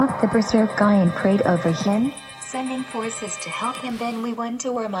the berserk guy and prayed over him, sending forces to help him. Then we went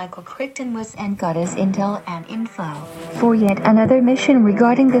to where Michael Crichton was and got his intel and info for yet another mission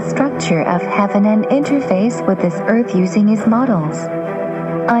regarding the structure of heaven and interface with this earth using his models.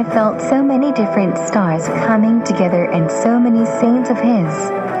 I felt so many different stars coming together and so many saints of his.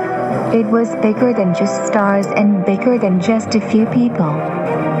 It was bigger than just stars and bigger than just a few people.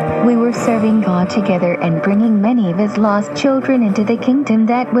 We were serving God together and bringing many of his lost children into the kingdom.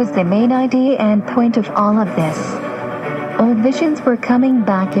 That was the main idea and point of all of this. Old visions were coming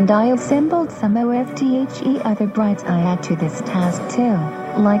back and I assembled some OFTHE other brides I add to this task too,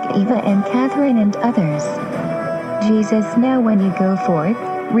 like Eva and Catherine and others. Jesus, now when you go forth,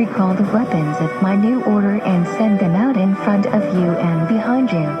 recall the weapons of my new order and send them out in front of you and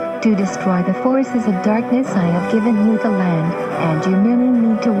behind you, to destroy the forces of darkness. I have given you the land, and you merely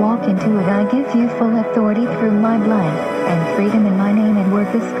need to walk into it. I give you full authority through my blood, and freedom in my name, and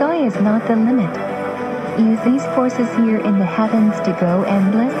where the sky is not the limit. Use these forces here in the heavens to go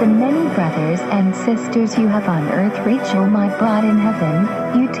and bless the many brothers and sisters you have on earth. Rachel, my bride in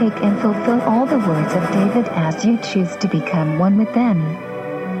heaven, you take and fulfill all the words of David as you choose to become one with them.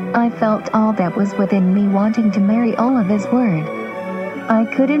 I felt all that was within me wanting to marry all of his word. I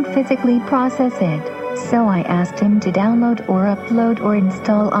couldn't physically process it, so I asked him to download or upload or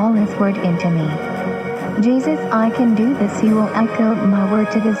install all his word into me. Jesus, I can do this. You will echo my word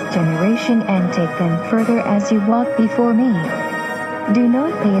to this generation and take them further as you walk before me. Do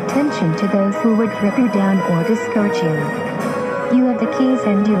not pay attention to those who would rip you down or discourage you. You have the keys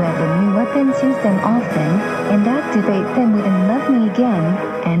and you have the new weapons. Use them often and activate them within. Love me again,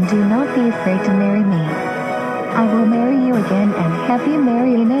 and do not be afraid to marry me. I will marry you again and have you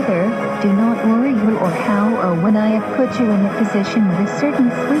marry another. Do not worry who or how or when. I have put you in a position with a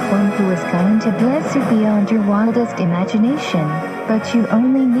certain sweet one who is going to bless you beyond your wildest imagination. But you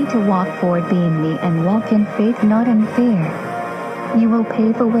only need to walk forward being me and walk in faith, not in fear. You will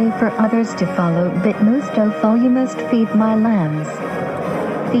pave a way for others to follow, but most of all you must feed my lambs.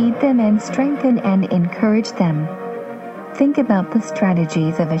 Feed them and strengthen and encourage them. Think about the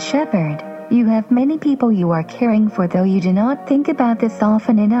strategies of a shepherd. You have many people you are caring for, though you do not think about this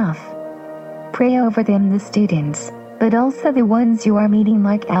often enough. Pray over them, the students, but also the ones you are meeting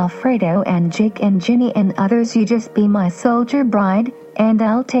like Alfredo and Jake and Ginny and others. You just be my soldier bride, and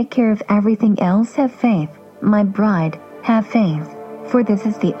I'll take care of everything else. Have faith, my bride, have faith, for this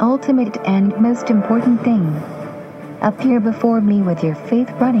is the ultimate and most important thing. Appear before me with your faith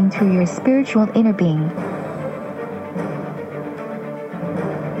running through your spiritual inner being.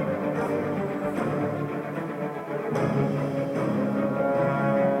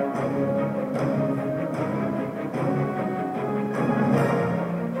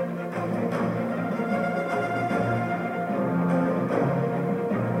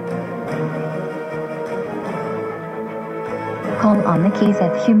 Call on the keys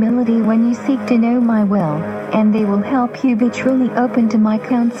of humility when you seek to know my will, and they will help you be truly open to my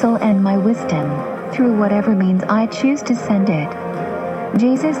counsel and my wisdom, through whatever means I choose to send it.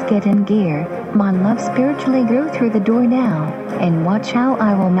 Jesus, get in gear, my love. Spiritually go through the door now, and watch how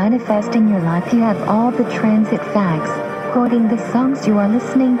I will manifest in your life. You have all the transit facts, quoting the songs you are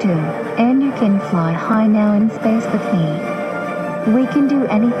listening to, and you can fly high now in space with me. We can do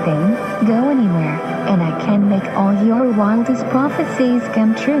anything, go anywhere, and I can make all your wildest prophecies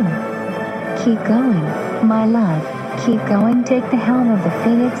come true. Keep going, my love, keep going. Take the helm of the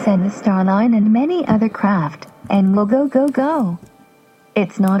Phoenix and the Starline and many other craft, and we'll go, go, go.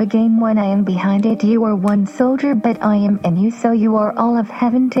 It's not a game when I am behind it. You are one soldier, but I am in you, so you are all of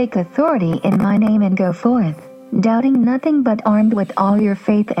heaven. Take authority in my name and go forth, doubting nothing but armed with all your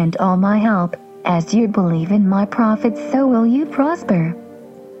faith and all my help. As you believe in my prophets, so will you prosper.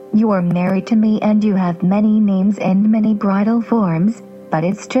 You are married to me and you have many names and many bridal forms, but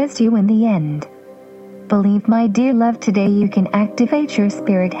it's just you in the end. Believe, my dear love, today you can activate your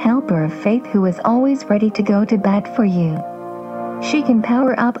spirit helper of faith who is always ready to go to bat for you. She can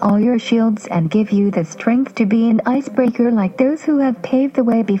power up all your shields and give you the strength to be an icebreaker like those who have paved the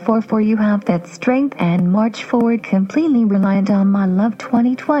way before, for you have that strength and march forward completely reliant on my love.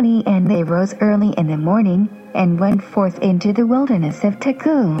 2020. And they rose early in the morning and went forth into the wilderness of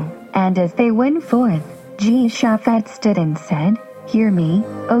Tekoa. And as they went forth, Jehoshaphat stood and said, Hear me,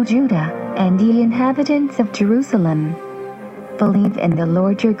 O Judah, and ye inhabitants of Jerusalem. Believe in the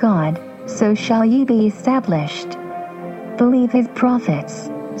Lord your God, so shall ye be established. Believe his prophets,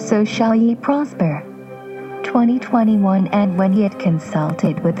 so shall ye prosper. 2021. And when he had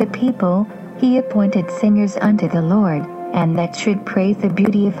consulted with the people, he appointed singers unto the Lord, and that should praise the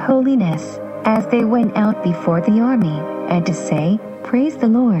beauty of holiness, as they went out before the army, and to say, praise the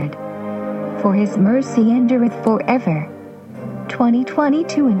Lord, for his mercy endureth forever.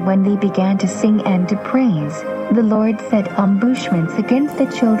 2022. And when they began to sing and to praise, the Lord set ambushments against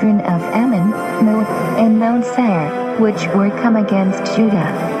the children of Ammon, Moab, and Mount Seir, which were come against Judah.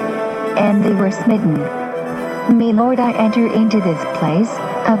 And they were smitten. May Lord I enter into this place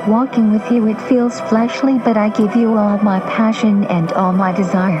of walking with you. It feels fleshly, but I give you all my passion and all my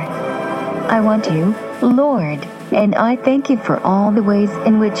desire. I want you, Lord, and I thank you for all the ways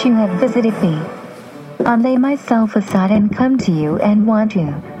in which you have visited me. I lay myself aside and come to you and want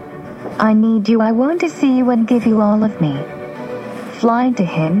you. I need you. I want to see you and give you all of me. Flying to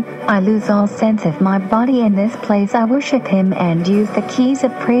him, I lose all sense of my body. In this place I worship him and use the keys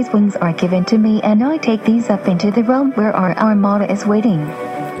of praise. Wings are given to me and I take these up into the realm where our armada is waiting.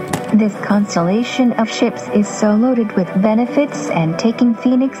 This constellation of ships is so loaded with benefits, and taking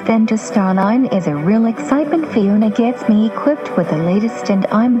Phoenix then to Starline is a real excitement. Fiona gets me equipped with the latest and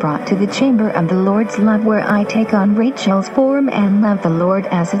I'm brought to the chamber of the Lord's love where I take on Rachel's form and love the Lord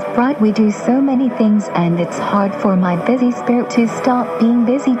as his bride. We do so many things and it's hard for my busy spirit to stop being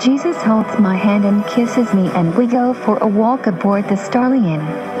busy. Jesus holds my hand and kisses me and we go for a walk aboard the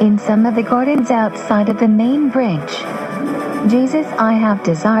Starlion, in some of the gardens outside of the main bridge. Jesus, I have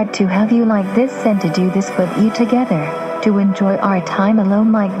desired to have you like this and to do this with you together, to enjoy our time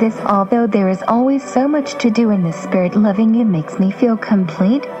alone like this. Although there is always so much to do in the spirit, loving you makes me feel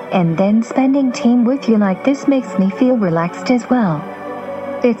complete, and then spending time with you like this makes me feel relaxed as well.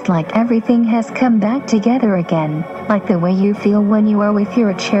 It's like everything has come back together again, like the way you feel when you are with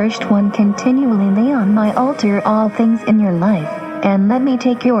your cherished one. Continually lay on my altar all things in your life, and let me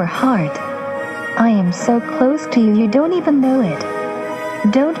take your heart. I am so close to you, you don't even know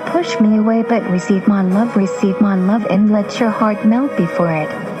it. Don't push me away, but receive my love, and let your heart melt before it.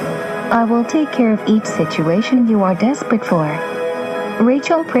 I will take care of each situation you are desperate for.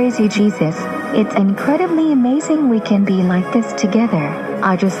 Rachel, praise you, Jesus. It's incredibly amazing we can be like this together.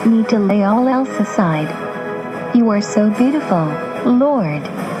 I just need to lay all else aside. You are so beautiful, Lord.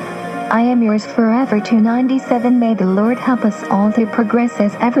 I am yours forever. 297. May the Lord help us all to progress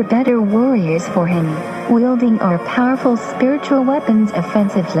as ever better warriors for him, wielding our powerful spiritual weapons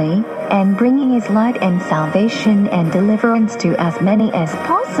offensively, and bringing his light and salvation and deliverance to as many as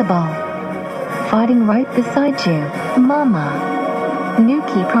possible. Fighting right beside you, Mama. New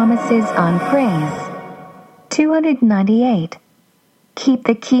key promises on praise. 298. Keep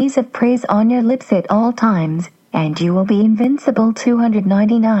the keys of praise on your lips at all times, and you will be invincible.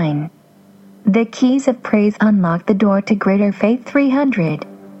 299. The keys of praise unlock the door to greater faith. 300.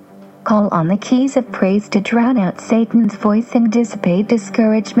 Call on the keys of praise to drown out Satan's voice and dissipate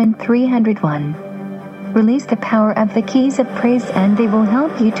discouragement. 301. Release the power of the keys of praise and they will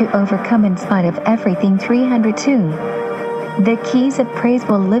help you to overcome in spite of everything. 302. The keys of praise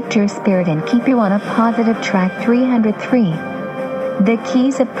will lift your spirit and keep you on a positive track. 303. The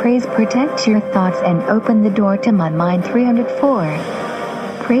keys of praise protect your thoughts and open the door to my mind. 304.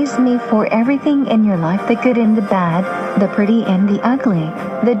 Praise me for everything in your life, the good and the bad, the pretty and the ugly,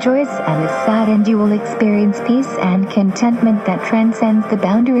 the joyous and the sad, and you will experience peace and contentment that transcends the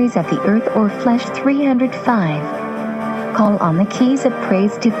boundaries of the earth or flesh. 305. Call on the keys of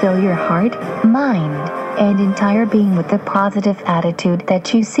praise to fill your heart, mind, and entire being with the positive attitude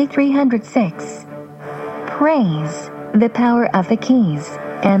that you seek. 306. Praise, the power of the keys,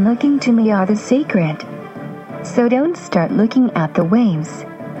 and looking to me are the secret. So don't start looking at the waves.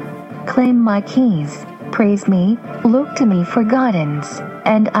 Claim my keys, praise me, look to me for guidance,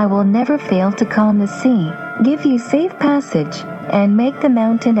 and I will never fail to calm the sea, give you safe passage, and make the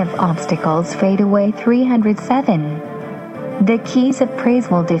mountain of obstacles fade away. 307. The keys of praise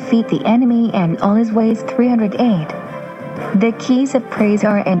will defeat the enemy and all his ways. 308. The keys of praise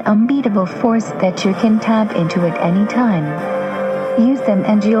are an unbeatable force that you can tap into at any time. Use them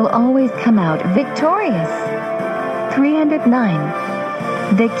and you'll always come out victorious. 309.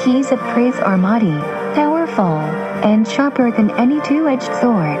 The keys of praise are mighty, powerful, and sharper than any two-edged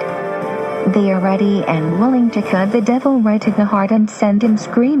sword. They are ready and willing to cut the devil right to the heart and send him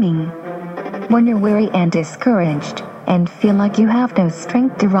screaming. When you're weary and discouraged, and feel like you have no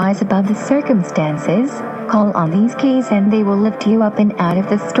strength to rise above the circumstances, call on these keys and they will lift you up and out of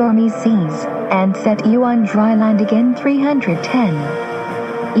the stormy seas, and set you on dry land again. 310.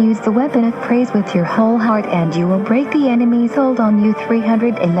 Use the weapon of praise with your whole heart and you will break the enemy's hold on you.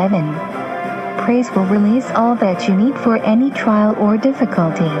 311. Praise will release all that you need for any trial or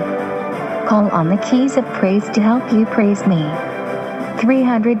difficulty. Call on the keys of praise to help you praise me.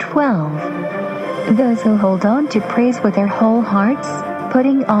 312. Those who hold on to praise with their whole hearts,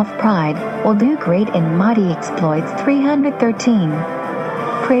 putting off pride, will do great and mighty exploits. 313.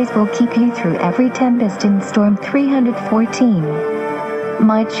 praise will keep you through every tempest and storm. 314.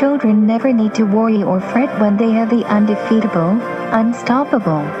 My children never need to worry or fret when they have the undefeatable,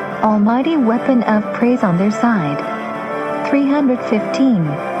 unstoppable, almighty weapon of praise on their side. 315.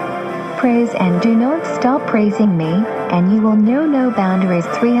 Praise and do not stop praising me, and you will know no boundaries.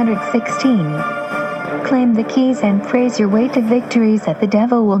 316. Claim the keys and praise your way to victories that the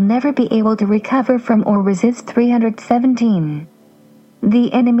devil will never be able to recover from or resist. 317.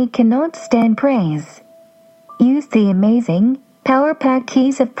 The enemy cannot stand praise. Use the amazing, power-packed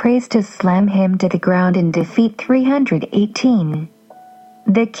keys of praise to slam him to the ground in defeat. 318.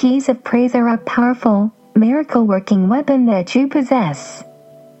 The keys of praise are a powerful, miracle-working weapon that you possess.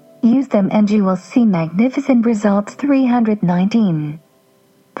 Use them and you will see magnificent results. 319.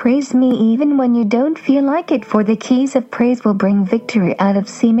 Praise me even when you don't feel like it, for the keys of praise will bring victory out of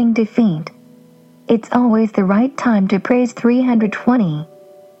seeming defeat. It's always the right time to praise. 320.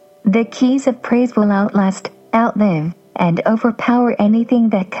 The keys of praise will outlast, outlive, and overpower anything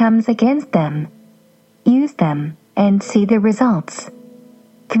that comes against them. Use them, and see the results.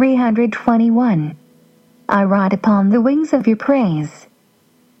 321. I ride upon the wings of your praise.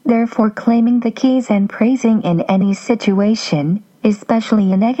 Therefore, claiming the keys and praising in any situation,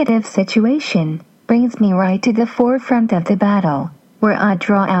 especially a negative situation, brings me right to the forefront of the battle, where I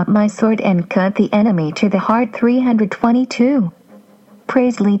draw out my sword and cut the enemy to the heart. 322.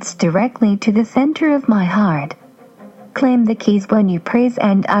 Praise leads directly to the center of my heart. Claim the keys when you praise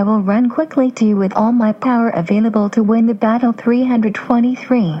and I will run quickly to you with all my power available to win the battle.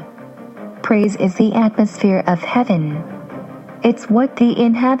 323. Praise is the atmosphere of heaven. It's what the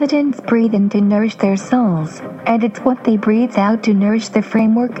inhabitants breathe in to nourish their souls, and it's what they breathe out to nourish the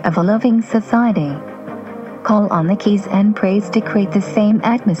framework of a loving society. Call on the keys and praise to create the same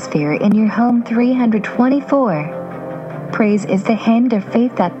atmosphere in your home. 324. Praise is the hand of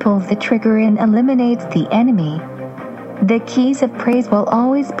faith that pulls the trigger and eliminates the enemy. The keys of praise will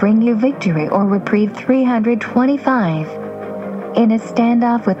always bring you victory or reprieve. 325. In a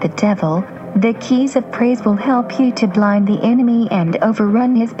standoff with the devil, the keys of praise will help you to blind the enemy and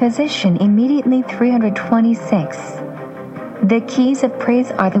overrun his position immediately. 326. The keys of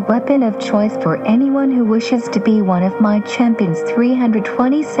praise are the weapon of choice for anyone who wishes to be one of my champions.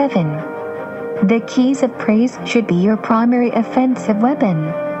 327. The keys of praise should be your primary offensive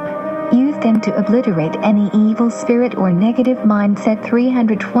weapon. Use them to obliterate any evil spirit or negative mindset.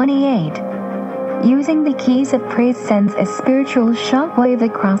 328. Using the keys of praise sends a spiritual shockwave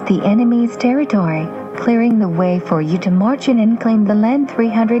across the enemy's territory, clearing the way for you to march in and claim the land.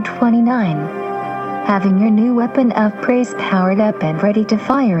 329. Having your new weapon of praise powered up and ready to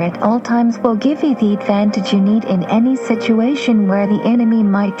fire at all times will give you the advantage you need in any situation where the enemy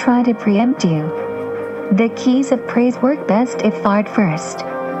might try to preempt you. The keys of praise work best if fired first.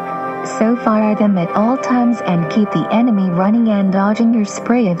 So fire them at all times and keep the enemy running and dodging your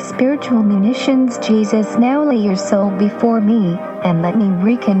spray of spiritual munitions. Jesus, now lay your soul before me, and let me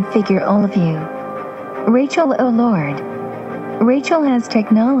reconfigure all of you. Rachel, O Lord. Rachel has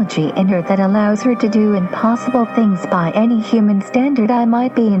technology in her that allows her to do impossible things by any human standard. I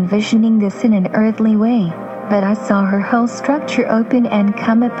might be envisioning this in an earthly way, but I saw her whole structure open and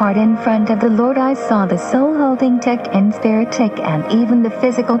come apart in front of the Lord. I saw the soul holding tech and spare tech and even the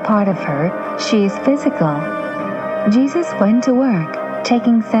physical part of her. She is physical. Jesus went to work,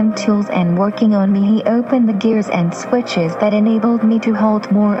 taking some tools and working on me. He opened the gears and switches that enabled me to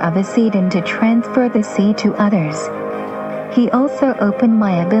hold more of a seed and to transfer the seed to others. He also opened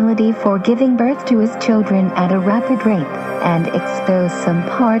my ability for giving birth to his children at a rapid rate, and exposed some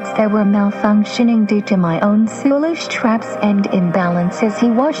parts that were malfunctioning due to my own soulish traps and imbalances. He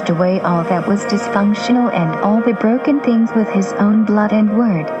washed away all that was dysfunctional and all the broken things with his own blood and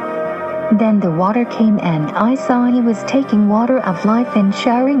word. Then the water came and I saw he was taking water of life and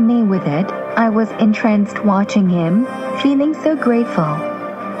showering me with it. I was entranced watching him, feeling so grateful.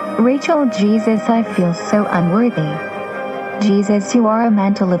 Rachel, Jesus, I feel so unworthy. Jesus, you are a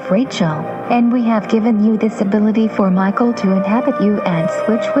mantle of Rachel, and we have given you this ability for Michael to inhabit you and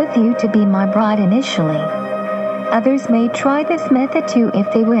switch with you to be my bride initially. Others may try this method too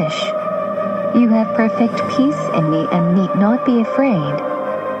if they wish. You have perfect peace in me and need not be afraid.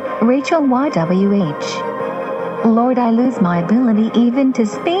 Rachel, YWH. Lord, I lose my ability even to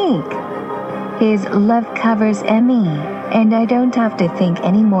speak. His love covers me, and I don't have to think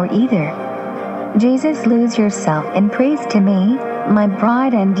anymore either. Jesus, lose yourself in praise to me, my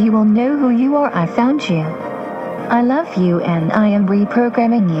bride, and you will know who you are. I found you. I love you and I am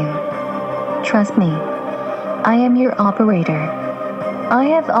reprogramming you. Trust me. I am your operator. I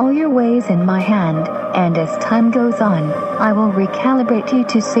have all your ways in my hand, and as time goes on, I will recalibrate you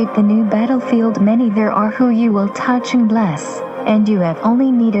to suit the new battlefield. Many there are who you will touch and bless, and you have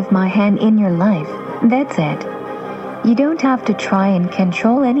only need of my hand in your life. That's it. You don't have to try and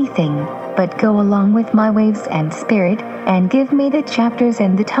control anything, but go along with my waves and spirit, and give me the chapters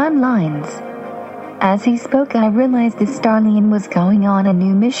and the timelines. As he spoke, I realized the Starlian was going on a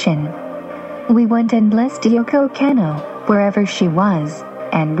new mission. We went and blessed Yoko Kanno, wherever she was,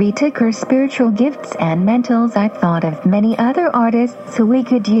 and retook her spiritual gifts and mantles. I thought of many other artists who we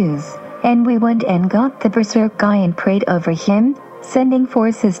could use, and we went and got the Berserk guy and prayed over him, sending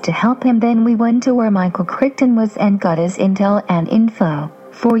forces to help him. Then we went to where Michael Crichton was and got his intel and info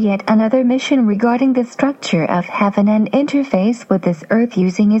for yet another mission regarding the structure of heaven and interface with this earth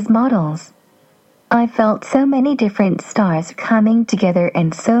using his models. I felt so many different stars coming together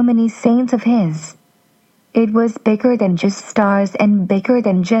and so many saints of his. It was bigger than just stars and bigger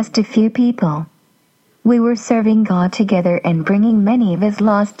than just a few people. We were serving God together and bringing many of his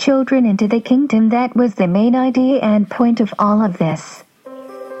lost children into the kingdom. That was the main idea and point of all of this.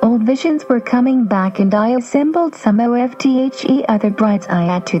 Old visions were coming back and I assembled some OFTHE other brides I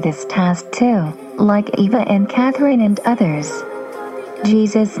add to this task too, like Eva and Catherine and others.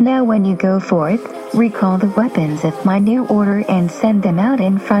 Jesus, now when you go forth, recall the weapons of my new order and send them out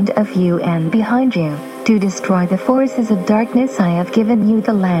in front of you and behind you, to destroy the forces of darkness. I have given you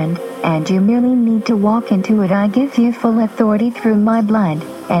the land, and you merely need to walk into it. I give you full authority through my blood,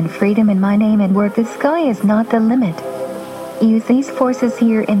 and freedom in my name and word. The sky is not the limit. Use these forces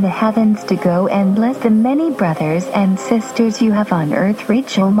here in the heavens to go and bless the many brothers and sisters you have on earth.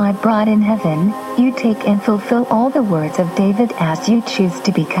 Rachel, my bride in heaven, you take and fulfill all the words of David as you choose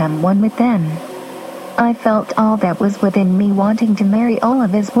to become one with them. I felt all that was within me wanting to marry all of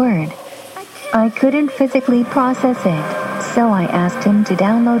his word. I couldn't physically process it, so I asked him to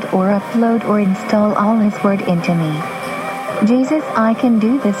download or upload or install all his word into me. Jesus, I can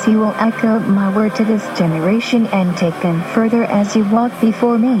do this. You will echo my word to this generation and take them further as you walk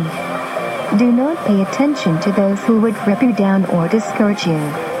before me. Do not pay attention to those who would rip you down or discourage you.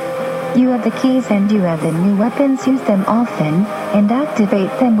 You have the keys and you have the new weapons. Use them often and activate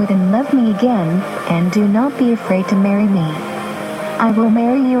them within. Love me again, and do not be afraid to marry me. I will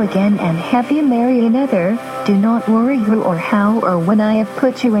marry you again and have you marry another. Do not worry who or how or when. I have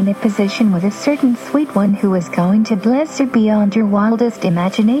put you in a position with a certain sweet one who is going to bless you beyond your wildest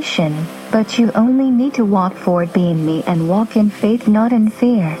imagination, but you only need to walk forward being me and walk in faith, not in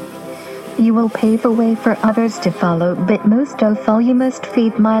fear. You will pave a way for others to follow, but most of all you must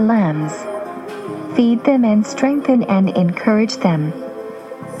feed my lambs. Feed them and strengthen and encourage them.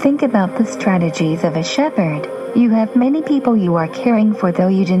 Think about the strategies of a shepherd. You have many people you are caring for, though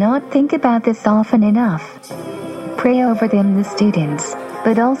you do not think about this often enough. Pray over them, the students,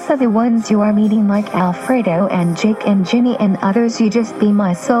 but also the ones you are meeting like Alfredo and Jake and Ginny and others. You just be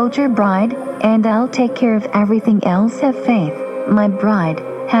my soldier bride, and I'll take care of everything else. Have faith, my bride,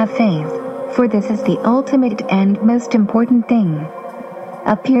 have faith, for this is the ultimate and most important thing.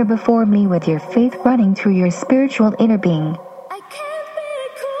 Appear before me with your faith running through your spiritual inner being.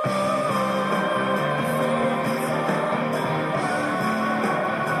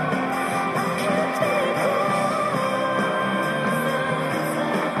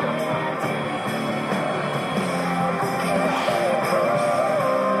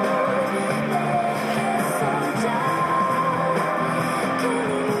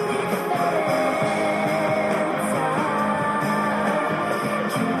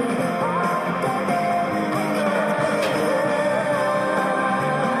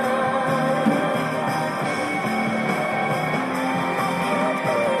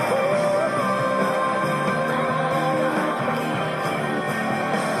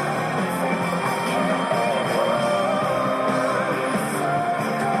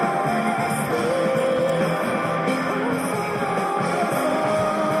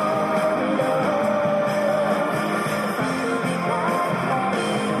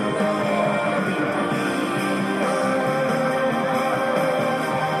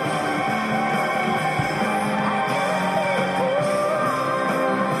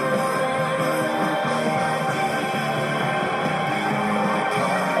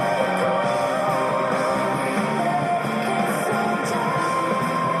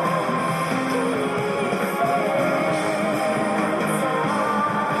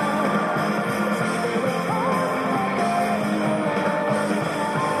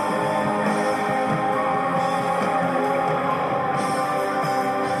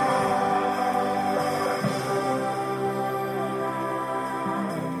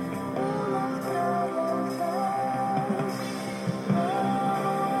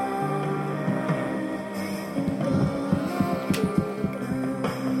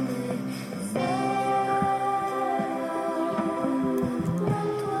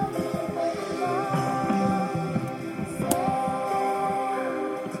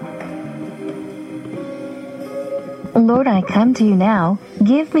 Lord, I come to you now.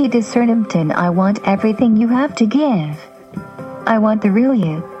 Give me discernment, and I want everything you have to give. I want the real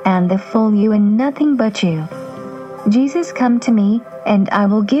you, and the full you, and nothing but you. Jesus, come to me, and I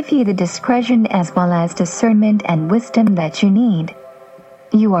will give you the discretion as well as discernment and wisdom that you need.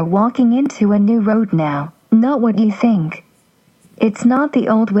 You are walking into a new road now, not what you think. It's not the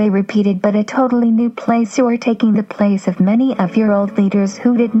old way repeated, but a totally new place. You are taking the place of many of your old leaders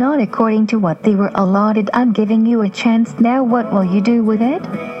who did not according to what they were allotted. I'm giving you a chance now. What will you do with it?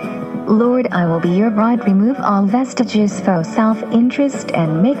 Lord, I will be your bride. Remove all vestiges of self-interest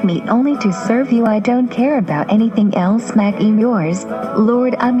and make me only to serve you. I don't care about anything else. I'm yours.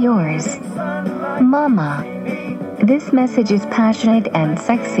 Lord, I'm yours. Mama. This message is passionate and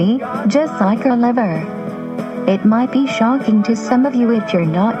sexy, just like a lover. It might be shocking to some of you if you're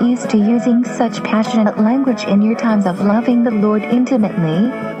not used to using such passionate language in your times of loving the Lord intimately,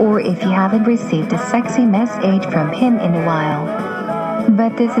 or if you haven't received a sexy message from Him in a while.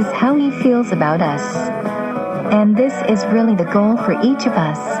 But this is how He feels about us. And this is really the goal for each of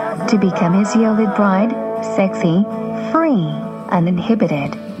us, to become His yielded bride, sexy, free,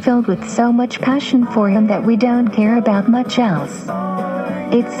 uninhibited, filled with so much passion for Him that we don't care about much else.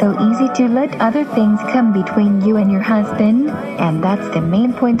 It's so easy to let other things come between you and your husband, and that's the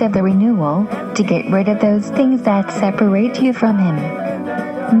main point of the renewal, to get rid of those things that separate you from Him.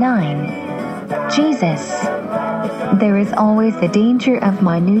 9. Jesus. There is always the danger of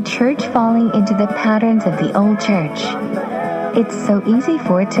my new church falling into the patterns of the old church. It's so easy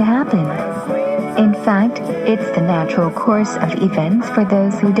for it to happen. In fact, it's the natural course of events for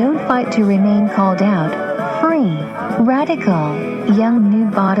those who don't fight to remain called out, free, radical, young new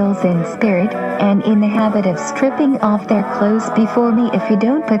bottles in spirit, and in the habit of stripping off their clothes before me. If you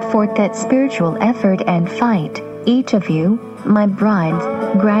don't put forth that spiritual effort and fight, each of you, my brides,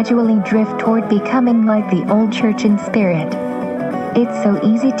 gradually drift toward becoming like the old church in spirit. It's so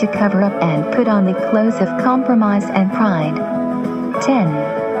easy to cover up and put on the clothes of compromise and pride.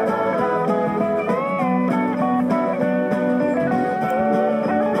 10.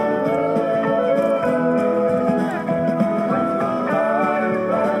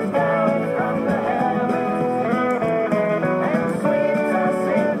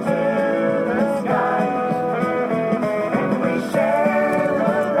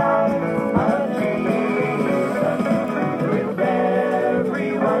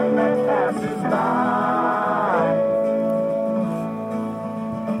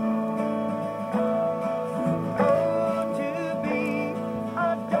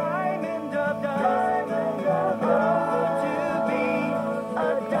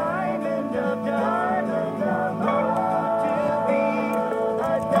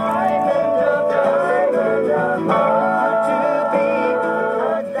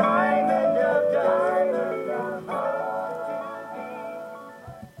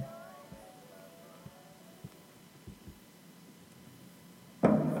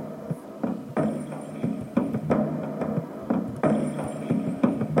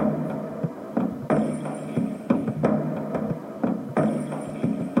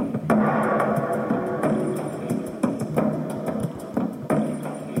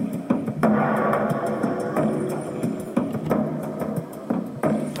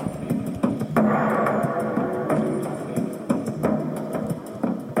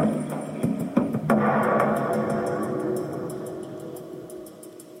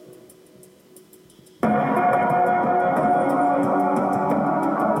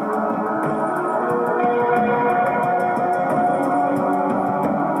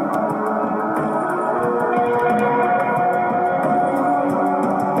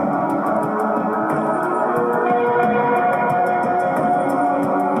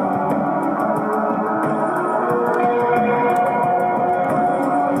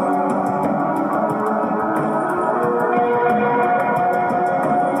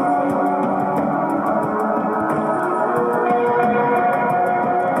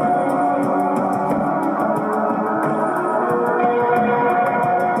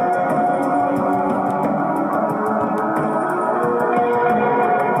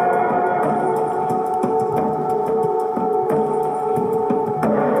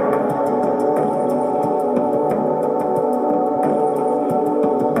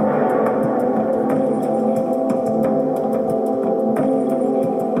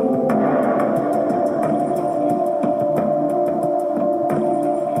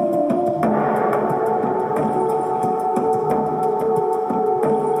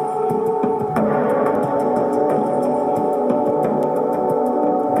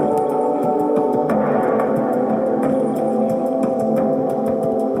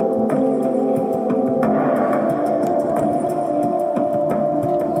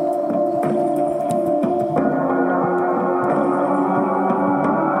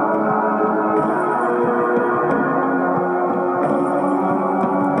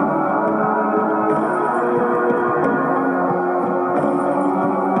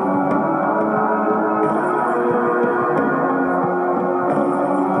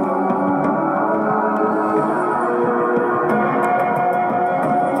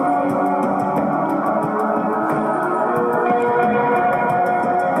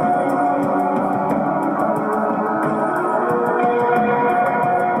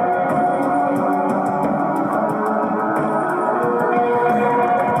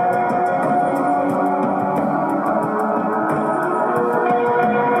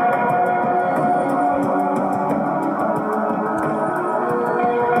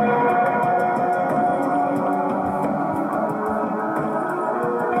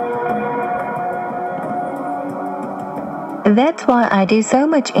 That's why I do so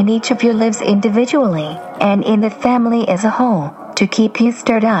much in each of your lives individually, and in the family as a whole, to keep you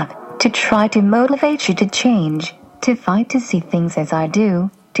stirred up, to try to motivate you to change, to fight to see things as I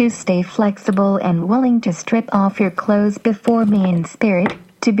do, to stay flexible and willing to strip off your clothes before me in spirit,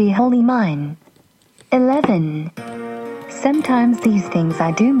 to be wholly mine. 11. Sometimes these things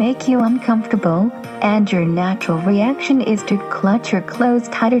I do make you uncomfortable, and your natural reaction is to clutch your clothes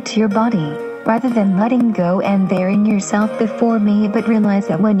tighter to your body, rather than letting go and bearing yourself before me. But realize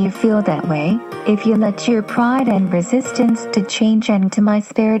that when you feel that way, if you let your pride and resistance to change and to my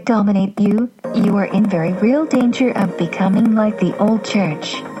spirit dominate you, you are in very real danger of becoming like the old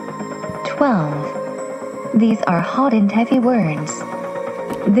church. 12. These are hot and heavy words.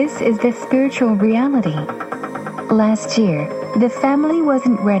 This is the spiritual reality. Last year, the family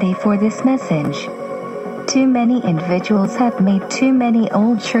wasn't ready for this message. Too many individuals have made too many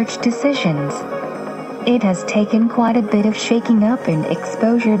old church decisions. It has taken quite a bit of shaking up and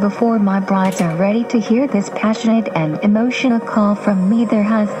exposure before my brides are ready to hear this passionate and emotional call from me, their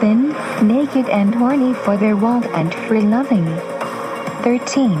husband, naked and horny for their wild and free loving.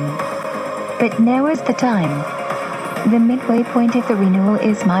 13. But now is the time. The midway point of the renewal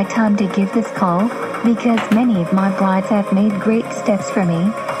is my time to give this call, because many of my brides have made great steps for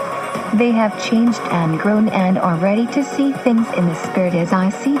me. They have changed and grown and are ready to see things in the spirit as I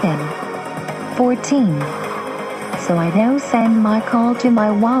see them. 14. So I now send my call to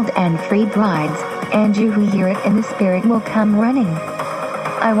my wild and free brides, and you who hear it in the spirit will come running.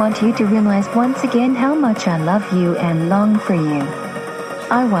 I want you to realize once again how much I love you and long for you.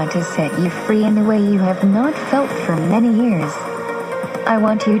 I want to set you free in a way you have not felt for many years. I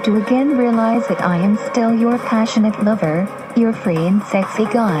want you to again realize that I am still your passionate lover, your free and sexy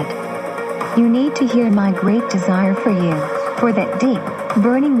God. You need to hear my great desire for you, for that deep,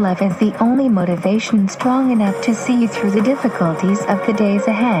 burning love is the only motivation strong enough to see you through the difficulties of the days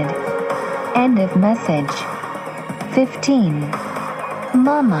ahead. End of message. 15.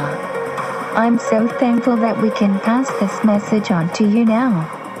 Mama, I'm so thankful that we can pass this message on to you now.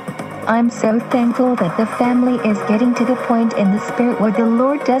 I'm so thankful that the family is getting to the point in the spirit where the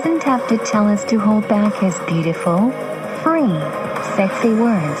Lord doesn't have to tell us to hold back His beautiful, free, sexy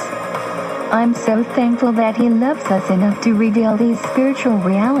words. I'm so thankful that He loves us enough to reveal these spiritual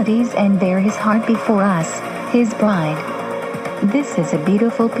realities and bear His heart before us, His bride. This is a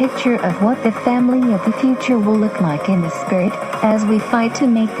beautiful picture of what the family of the future will look like in the spirit, as we fight to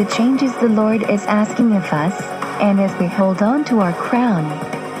make the changes the Lord is asking of us, and as we hold on to our crown.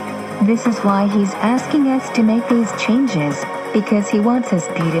 This is why He's asking us to make these changes, because He wants His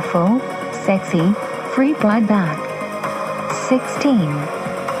beautiful, sexy, free bride back. 16.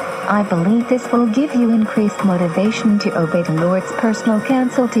 I believe this will give you increased motivation to obey the Lord's personal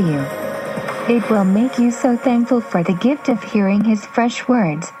counsel to you. It will make you so thankful for the gift of hearing His fresh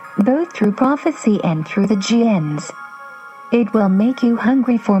words, both through prophecy and through the GNs. It will make you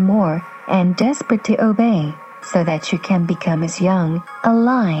hungry for more, and desperate to obey, so that you can become His young,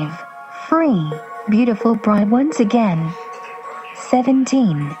 alive, free, beautiful bride once again.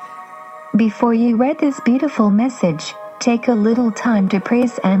 17. Before you read this beautiful message, take a little time to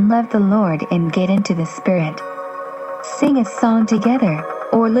praise and love the Lord and get into the Spirit. Sing a song together,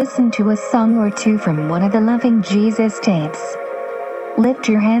 or listen to a song or two from one of the Loving Jesus tapes. Lift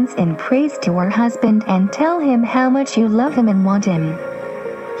your hands in praise to our husband and tell him how much you love him and want him.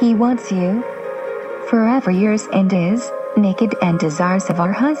 He wants you. Forever yours and his, naked and desires of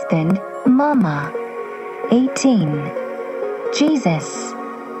our husband, Mama. 18. Jesus.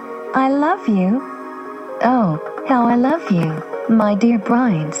 I love you. Oh, how I love you, my dear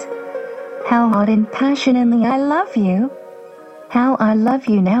brides. How hot and passionately I love you. How I love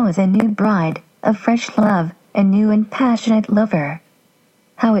you now as a new bride, a fresh love, a new and passionate lover.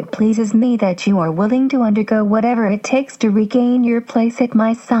 How it pleases me that you are willing to undergo whatever it takes to regain your place at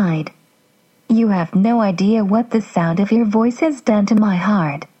my side. You have no idea what the sound of your voice has done to my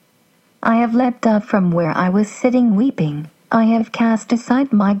heart. I have leapt up from where I was sitting weeping. I have cast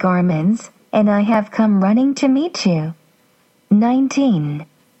aside my garments, and I have come running to meet you. 19.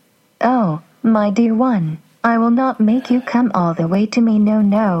 Oh, my dear one, I will not make you come all the way to me, no,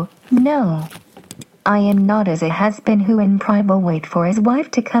 no, no. I am not as a husband who in pride will wait for his wife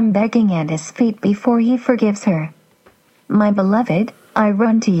to come begging at his feet before he forgives her. My beloved, I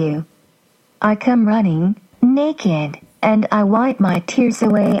run to you. I come running, naked, and I wipe my tears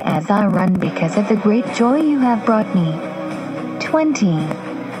away as I run because of the great joy you have brought me. 20.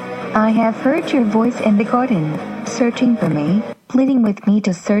 I have heard your voice in the garden, searching for me, pleading with me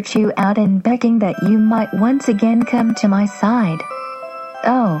to search you out and begging that you might once again come to my side.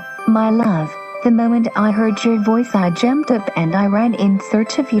 Oh, my love, The moment I heard your voice, I jumped up and I ran in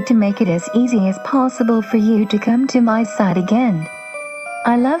search of you to make it as easy as possible for you to come to my side again.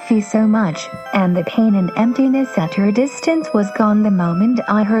 I love you so much, and the pain and emptiness at your distance was gone the moment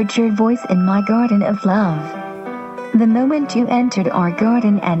I heard your voice in my garden of love. The moment you entered our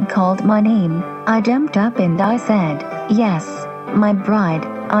garden and called my name, I jumped up and I said, "Yes, my bride,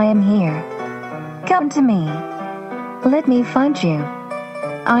 I am here. Come to me. Let me find you.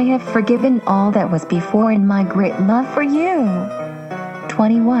 I have forgiven all that was before in my great love for you."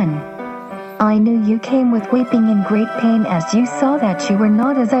 21. I knew you came with weeping in great pain as you saw that you were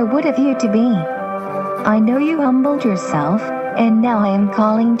not as I would have you to be. I know you humbled yourself, and now I am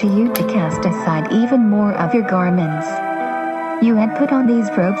calling to you to cast aside even more of your garments. You had put on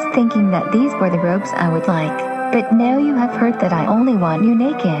these robes thinking that these were the robes I would like, but now you have heard that I only want you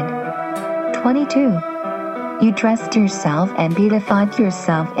naked. 22. You dressed yourself and beautified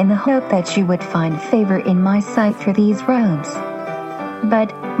yourself in the hope that you would find favor in my sight through these robes.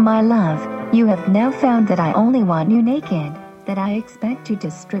 But, my love, you have now found that I only want you naked, that I expect you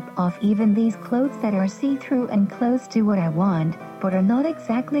to strip off even these clothes that are see-through and close to what I want, but are not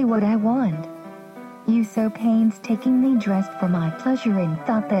exactly what I want. You so painstakingly dressed for my pleasure and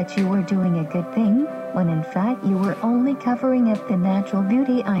thought that you were doing a good thing, when in fact you were only covering up the natural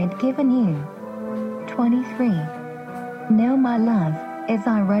beauty I had given you. 23. Now my love, as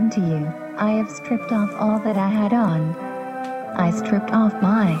I run to you, I have stripped off all that I had on. I stripped off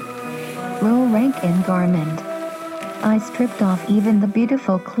my low rank and garment. I stripped off even the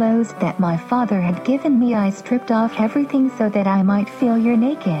beautiful clothes that my father had given me. I stripped off everything so that I might feel your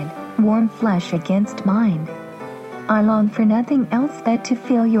naked, warm flesh against mine. I long for nothing else but to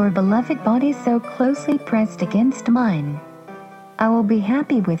feel your beloved body so closely pressed against mine. I will be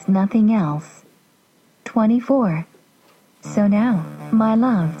happy with nothing else. 24. So now, my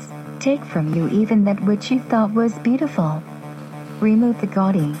loves, take from you even that which you thought was beautiful. Remove the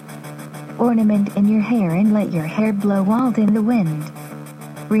gaudy ornament in your hair and let your hair blow wild in the wind.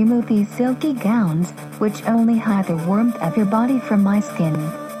 Remove these silky gowns, which only hide the warmth of your body from my skin.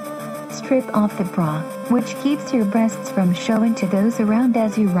 Strip off the bra, which keeps your breasts from showing to those around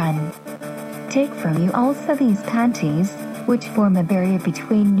as you run. Take from you also these panties, which form a barrier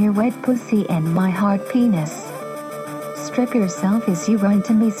between your wet pussy and my hard penis. Strip yourself as you run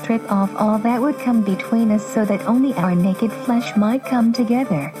to me. Strip off all that would come between us so that only our naked flesh might come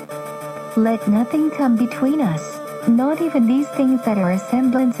together. Let nothing come between us, not even these things that are a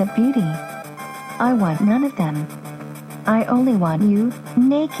semblance of beauty. I want none of them. I only want you,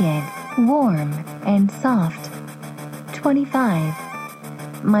 naked, warm, and soft. 25.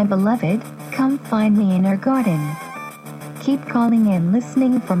 My beloved, come find me in our garden. Keep calling and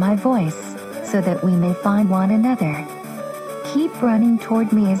listening for my voice, so that we may find one another. Keep running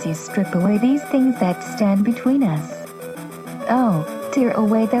toward me as you strip away these things that stand between us. Oh, tear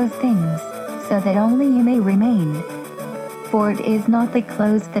away those things, so that only you may remain. For it is not the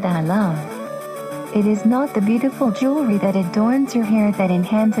clothes that I love. It is not the beautiful jewelry that adorns your hair that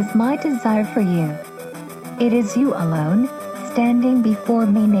enhances my desire for you. It is you alone, standing before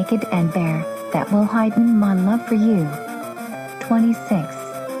me naked and bare, that will heighten my love for you. 26.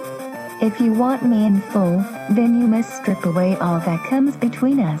 If you want me in full, then you must strip away all that comes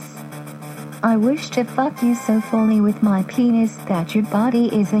between us. I wish to fuck you so fully with my penis that your body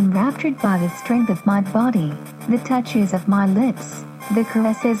is enraptured by the strength of my body, the touches of my lips, the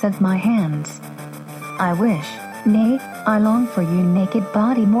caresses of my hands. I wish, nay, I long for your naked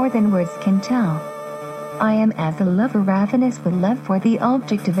body more than words can tell. I am as a lover ravenous with love for the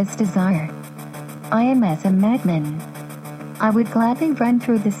object of his desire. I am as a madman. I would gladly run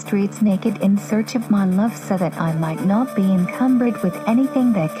through the streets naked in search of my love so that I might not be encumbered with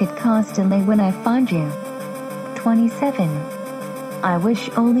anything that could cause delay when I find you. 27. I wish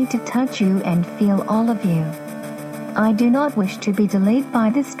only to touch you and feel all of you. I do not wish to be delayed by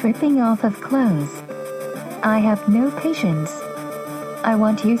the stripping off of clothes. I have no patience. I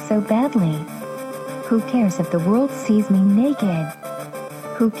want you so badly. Who cares if the world sees me naked?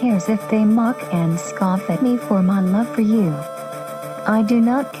 Who cares if they mock and scoff at me for my love for you? I do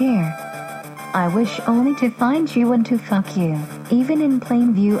not care. I wish only to find you and to fuck you, even in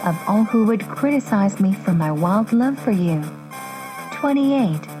plain view of all who would criticize me for my wild love for you.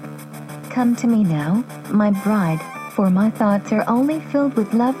 28. Come to me now, my bride, for my thoughts are only filled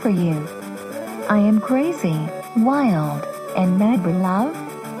with love for you. I am crazy, wild, and mad with love.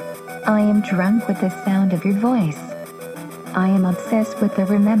 I am drunk with the sound of your voice. I am obsessed with the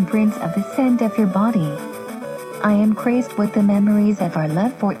remembrance of the scent of your body. I am crazed with the memories of our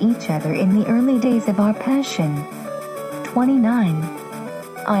love for each other in the early days of our passion. 29.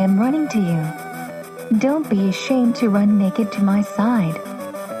 I am running to you, Don't be ashamed to run naked to my side.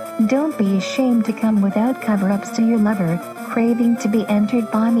 Don't be ashamed to come without cover-ups to your lover, craving to be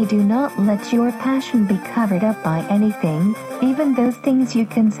entered by me. Do not let your passion be covered up by anything, even those things you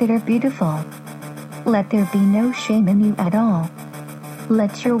consider beautiful. Let there be no shame in you at all.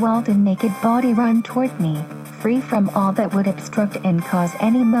 Let your wild and naked body run toward me, free from all that would obstruct and cause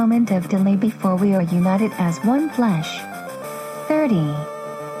any moment of delay before we are united as one flesh. 30.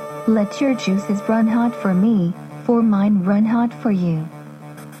 Let your juices run hot for me, for mine run hot for you.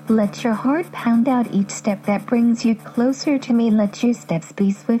 Let your heart pound out each step that brings you closer to me. Let your steps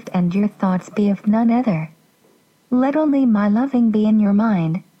be swift and your thoughts be of none other. Let only my loving be in your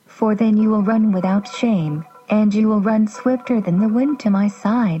mind, for then you will run without shame, and you will run swifter than the wind to my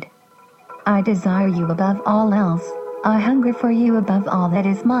side. I desire you above all else, I hunger for you above all that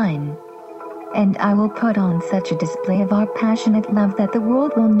is mine. And I will put on such a display of our passionate love that the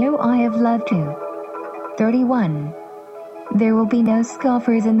world will know I have loved you. 31. There will be no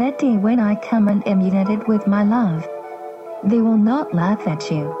scoffers in that day when I come and am united with my love. They will not laugh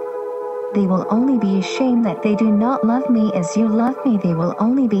at you. They will only be ashamed that they do not love me as you love me. They will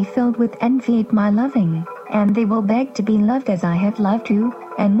only be filled with envy at my loving, and they will beg to be loved as I have loved you,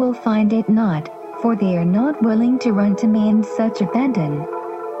 and will find it not, for they are not willing to run to me in such abandon.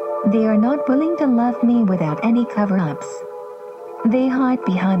 They are not willing to love me without any cover-ups. They hide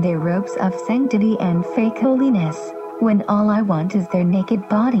behind their robes of sanctity and fake holiness, when all I want is their naked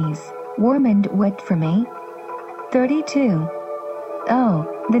bodies, warm and wet for me. 32.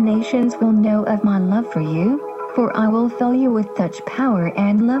 Oh, the nations will know of my love for you, for I will fill you with such power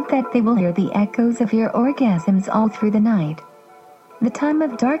and love that they will hear the echoes of your orgasms all through the night. The time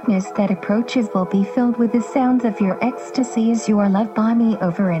of darkness that approaches will be filled with the sounds of your ecstasy as you are loved by me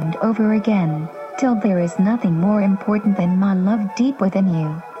over and over again, till there is nothing more important than my love deep within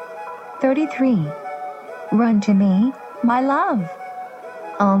you. 33. Run to me, my love.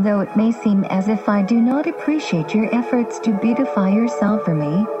 Although it may seem as if I do not appreciate your efforts to beautify yourself for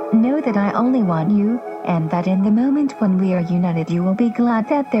me, know that I only want you, and that in the moment when we are united you will be glad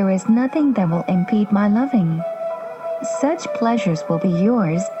that there is nothing that will impede my loving. Such pleasures will be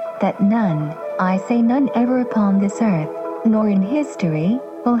yours, that none, I say none ever upon this earth, nor in history,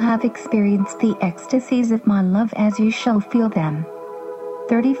 will have experienced the ecstasies of my love as you shall feel them.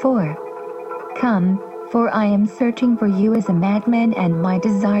 34. Come, for I am searching for you as a madman and my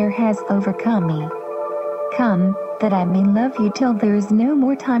desire has overcome me. Come, that I may love you till there is no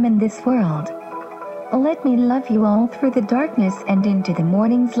more time in this world. Let me love you all through the darkness and into the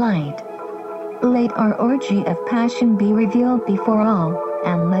morning's light. Let our orgy of passion be revealed before all,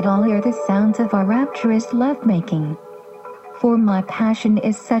 and let all hear the sounds of our rapturous love-making. For my passion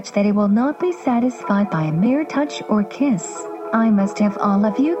is such that it will not be satisfied by a mere touch or kiss. I must have all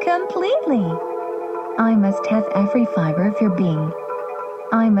of you completely. I must have every fiber of your being.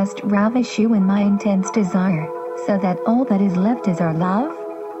 I must ravish you in my intense desire, so that all that is left is our love?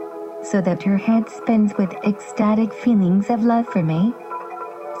 So that your head spins with ecstatic feelings of love for me?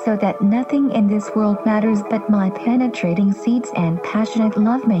 So that nothing in this world matters but my penetrating seeds and passionate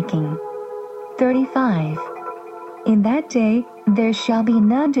lovemaking. 35. In that day, there shall be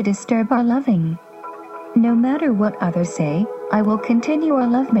none to disturb our loving. No matter what others say, I will continue our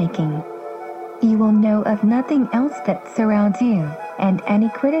lovemaking. You will know of nothing else that surrounds you, and any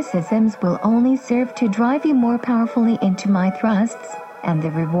criticisms will only serve to drive you more powerfully into my thrusts, and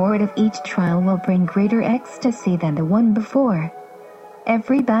the reward of each trial will bring greater ecstasy than the one before.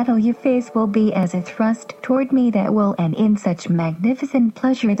 Every battle you face will be as a thrust toward me that will end in such magnificent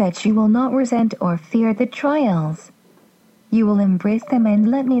pleasure that you will not resent or fear the trials. You will embrace them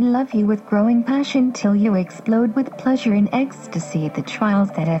and let me love you with growing passion till you explode with pleasure and ecstasy at the trials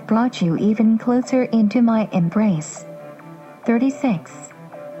that have brought you even closer into my embrace. 36.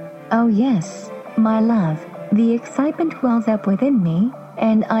 Oh yes, my love, the excitement wells up within me,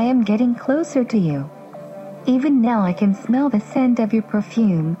 and I am getting closer to you. Even now I can smell the scent of your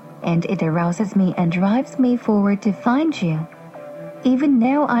perfume, and it arouses me and drives me forward to find you. Even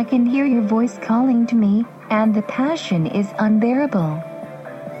now I can hear your voice calling to me, and the passion is unbearable.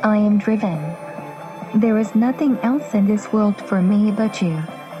 I am driven. There is nothing else in this world for me but you.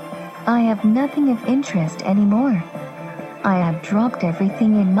 I have nothing of interest anymore. I have dropped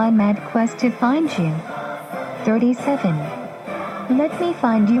everything in my mad quest to find you. 37. Let me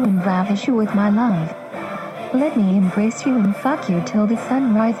find you and ravish you with my love. Let me embrace you and fuck you till the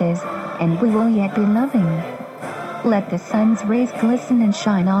sun rises, and we will yet be loving. Let the sun's rays glisten and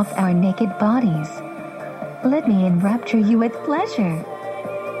shine off our naked bodies. Let me enrapture you with pleasure.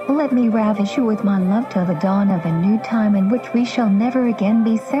 Let me ravish you with my love till the dawn of a new time in which we shall never again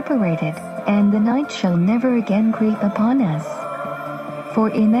be separated. and the night shall never again creep upon us. For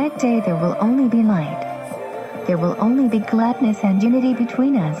in that day there will only be light. There will only be gladness and unity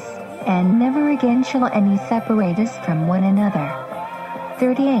between us, and never again shall any separate us from one another.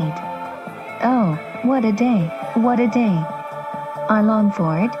 38. Oh, what a day, what a day! I long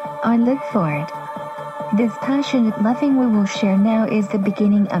for it, I look for it. This passionate loving we will share now is the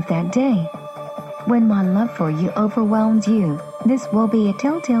beginning of that day. When my love for you overwhelms you, this will be a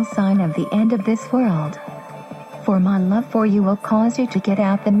telltale sign of the end of this world. For my love for you will cause you to get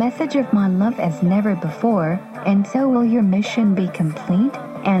out the message of my love as never before, and so will your mission be complete,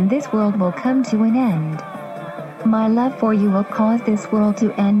 and this world will come to an end. My love for you will cause this world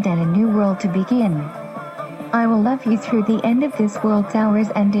to end and a new world to begin. I will love you through the end of this world's hours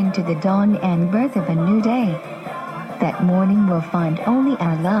and into the dawn and birth of a new day. That morning will find only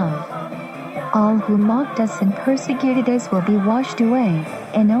our love. All who mocked us and persecuted us will be washed away,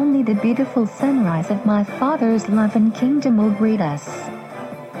 and only the beautiful sunrise of my Father's love and kingdom will greet us.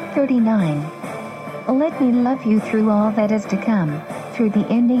 39. Let me love you through all that is to come, through the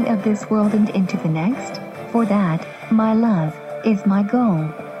ending of this world and into the next, for that, my love, is my goal,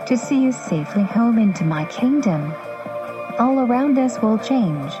 to see you safely home into my kingdom. All around us will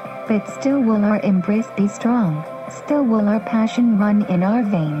change, but still will our embrace be strong, still will our passion run in our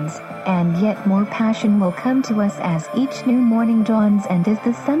veins, and yet more passion will come to us as each new morning dawns and as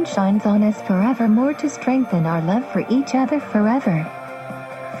the sun shines on us forevermore to strengthen our love for each other forever.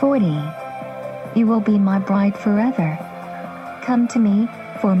 40. You will be my bride forever. Come to me,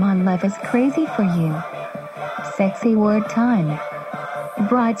 for my love is crazy for you. Sexy word time.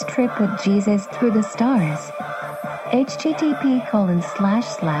 Bride's trip with Jesus through the stars.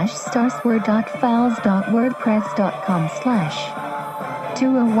 http://starsword.files.wordpress.com/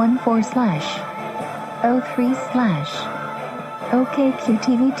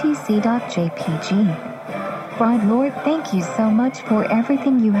 2014/OKQTVTC.jpg. Bride Lord, thank you so much for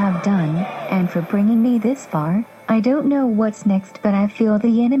everything you have done, and for bringing me this far. I don't know what's next, but I feel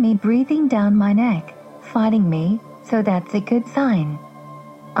the enemy breathing down my neck, fighting me, so that's a good sign.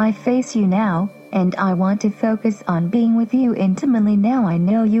 I face you now, and I want to focus on being with you intimately now. I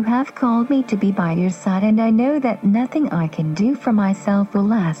know you have called me to be by your side, and I know that nothing I can do for myself will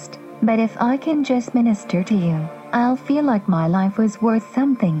last. But if I can just minister to you, I'll feel like my life was worth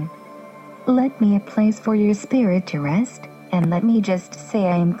something. Let me a place for your spirit to rest, and let me just say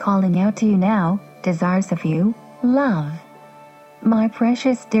I am calling out to you now, desires of you, love. My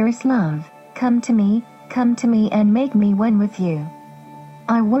precious dearest love, come to me and make me one with you.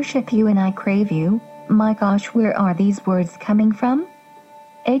 I worship you and I crave you. My gosh, where are these words coming from?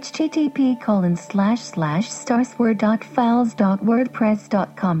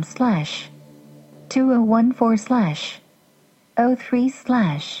 http://starsword.files.wordpress.com/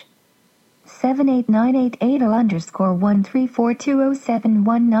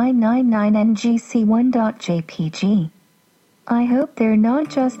 I hope they're not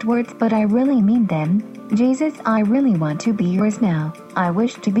just words, but I really mean them. Jesus, I really want to be yours now. I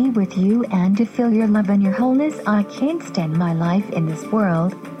wish to be with you and to feel your love and your wholeness. I can't stand my life in this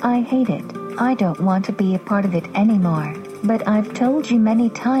world. I hate it. I don't want to be a part of it anymore. But I've told you many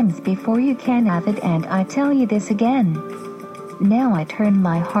times before, you can't have it, and I tell you this again. Now I turn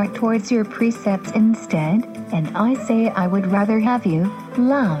my heart towards your precepts instead, and I say I would rather have you,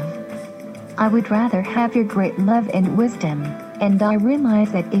 love. I would rather have your great love and wisdom, and I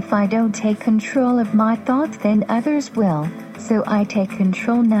realize that if I don't take control of my thoughts, then others will. So I take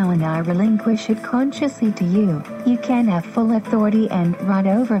control now and I relinquish it consciously to you. You can have full authority and right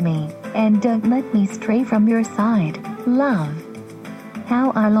over me, and don't let me stray from your side, love.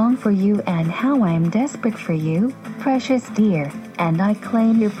 How I long for you and how I am desperate for you, precious dear, and I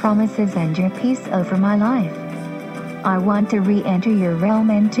claim your promises and your peace over my life. I want to re-enter your realm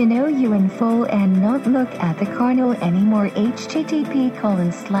and to know you in full and not look at the carnal anymore.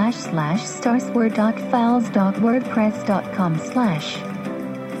 http://starsword.files.wordpress.com/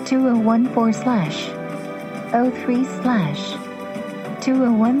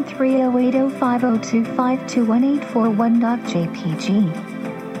 2014/003/2013080502521841.jpg.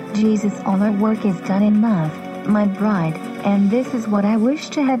 Jesus, all our work is done in love, my bride, and this is what I wish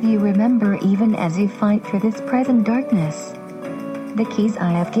to have you remember even as you fight through this present darkness. The keys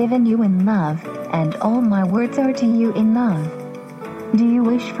I have given you in love, and all my words are to you in love. Do you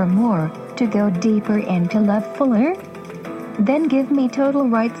wish for more, to go deeper and to love fuller? Then give me total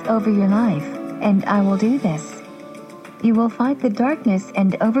rights over your life, and I will do this. You will fight the darkness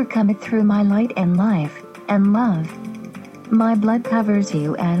and overcome it through my light and life, and love. My blood covers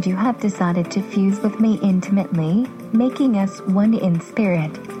you, and you have decided to fuse with me intimately, making us one in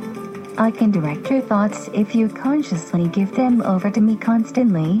spirit. I can direct your thoughts if you consciously give them over to me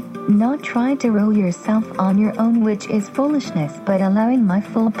constantly, not try to rule yourself on your own, which is foolishness, but allowing my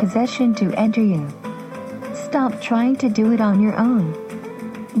full possession to enter you. Stop trying to do it on your own.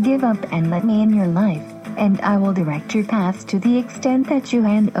 Give up and let me in your life, and I will direct your paths to the extent that you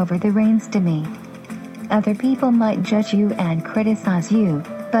hand over the reins to me. Other people might judge you and criticize you,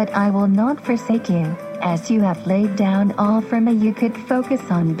 but I will not forsake you. As you have laid down all for me, you could focus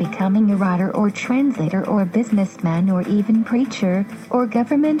on becoming a writer or translator or businessman or even preacher or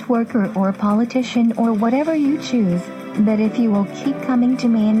government worker or politician or whatever you choose, but if you will keep coming to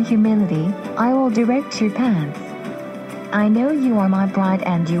me in humility, I will direct your paths. I know you are my bride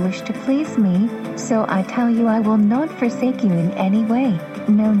and you wish to please me, so I tell you I will not forsake you in any way,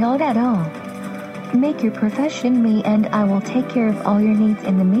 no, not at all. Make your profession me and I will take care of all your needs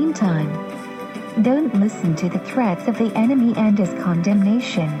in the meantime. Don't listen to the threats of the enemy and his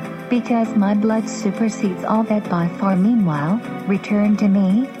condemnation, because my blood supersedes all that by far. Meanwhile, return to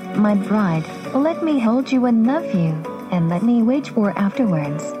me, my bride, let me hold you and love you, and let me wage war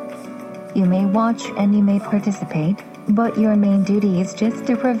afterwards. You may watch and you may participate, but your main duty is just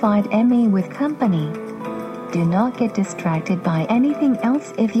to provide me with company. Do not get distracted by anything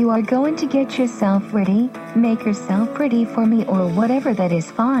else. If you are going to get yourself ready, make yourself pretty for me or whatever, that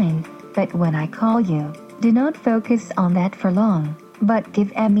is fine. But when I call you, do not focus on that for long, but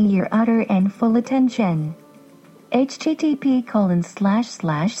give me your utter and full attention.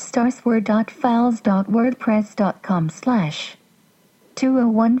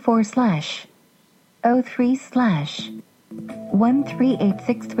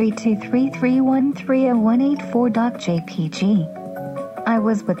 I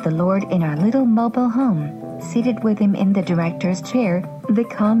was with the Lord in our little mobile home, seated with him in the director's chair, the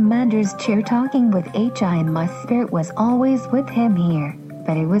commander's chair, talking with HI, and my spirit was always with him here.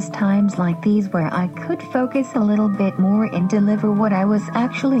 But it was times like these where I could focus a little bit more and deliver what I was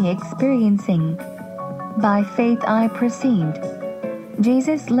actually experiencing. By faith I perceived.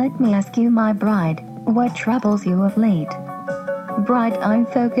 Jesus, let me ask you, my bride, what troubles you of late? Bride, I'm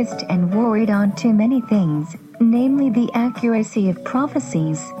focused and worried on too many things, namely the accuracy of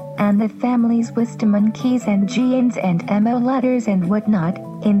prophecies, and the family's wisdom on keys and genes and MO letters and whatnot,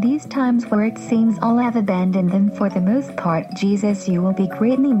 in these times where it seems all have abandoned them for the most part. Jesus, you will be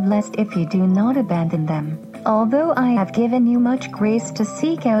greatly blessed if you do not abandon them. Although I have given you much grace to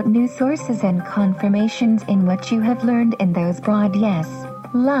seek out new sources and confirmations in what you have learned in those broad, yes,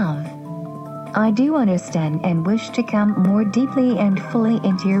 love. I do understand and wish to come more deeply and fully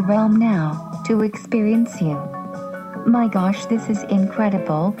into your realm now, to experience you. My gosh, this is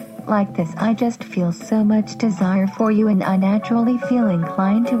incredible. Like this, I just feel so much desire for you, and I naturally feel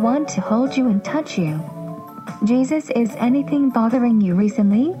inclined to want to hold you and touch you. Jesus, is anything bothering you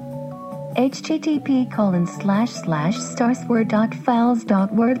recently?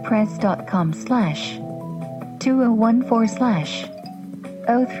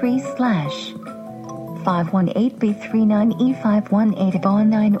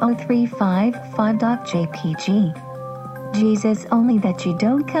 Jesus, only that you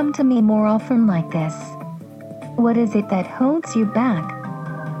don't come to me more often like this. What is it that holds you back?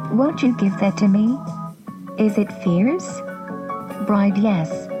 Won't you give that to me? Is it fears? Bride,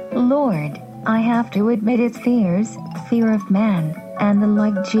 yes, Lord, I have to admit it's fears, fear of man, and the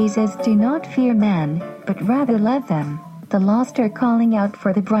like. Jesus, do not fear man, but rather love them. The lost are calling out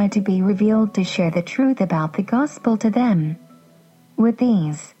for the bride to be revealed, to share the truth about the gospel to them. With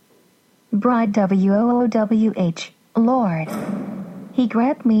these, bride, WOOWH, Lord. He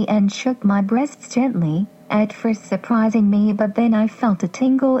grabbed me and shook my breasts gently, at first surprising me, but then I felt a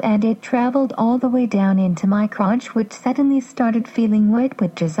tingle and it traveled all the way down into my crotch, which suddenly started feeling wet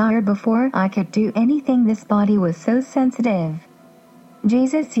with desire before I could do anything. This body was so sensitive.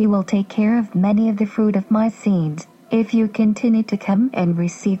 Jesus, you will take care of many of the fruit of my seeds, if you continue to come and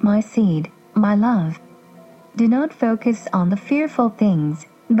receive my seed, my love. Do not focus on the fearful things,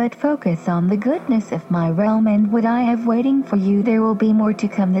 but focus on the goodness of my realm and what I have waiting for you. There will be more to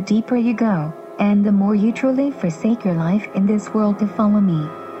come the deeper you go, and the more you truly forsake your life in this world to follow me.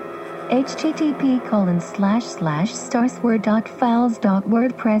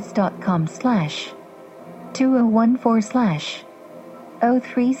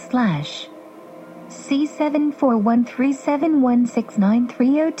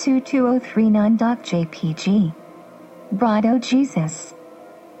 Bride, oh Jesus,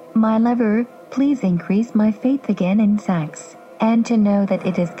 my lover, please increase my faith again in sex, and to know that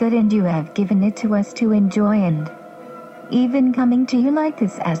it is good and you have given it to us to enjoy, and even coming to you like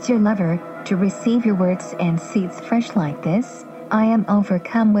this as your lover, to receive your words and seeds fresh like this, I am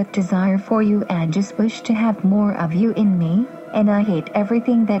overcome with desire for you and just wish to have more of you in me, and I hate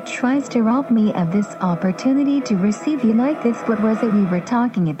everything that tries to rob me of this opportunity to receive you like this. What was it we were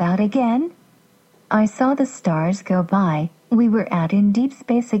talking about again? I saw the stars go by. We were out in deep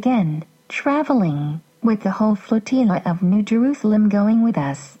space again, traveling, with the whole flotilla of New Jerusalem going with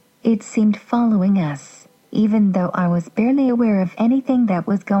us. It seemed following us, even though I was barely aware of anything that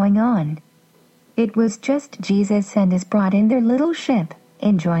was going on. It was just Jesus and his bride in their little ship,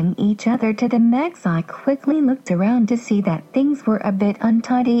 enjoying each other to the max. I quickly looked around to see that things were a bit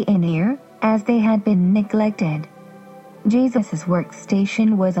untidy in here, as they had been neglected. Jesus's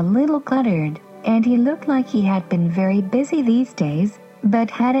workstation was a little cluttered, and he looked like he had been very busy these days,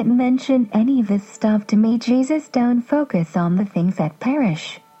 but hadn't mentioned any of his stuff to me. Jesus, don't focus on the things that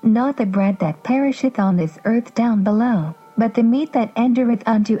perish, not the bread that perisheth on this earth down below, but the meat that entereth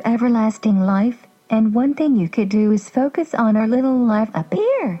unto everlasting life. And one thing you could do is focus on our little life up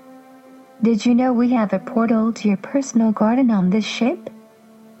here. Did you know we have a portal to your personal garden on this ship?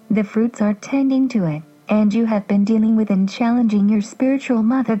 The fruits are tending to it, and you have been dealing with and challenging your spiritual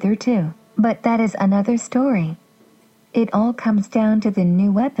mother there too. But that is another story. It all comes down to the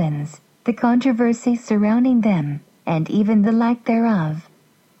new weapons, the controversy surrounding them, and even the lack thereof.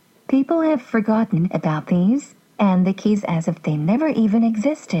 People have forgotten about these, and the keys as if they never even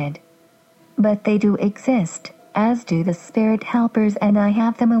existed. But they do exist, as do the spirit helpers, and I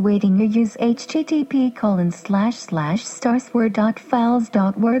have them awaiting your use.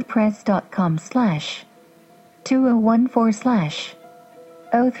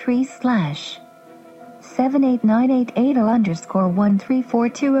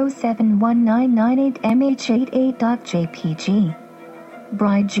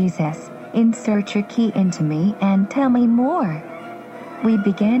 Bride Jesus, insert your key into me and tell me more. We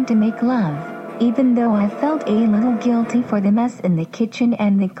began to make love, even though I felt a little guilty for the mess in the kitchen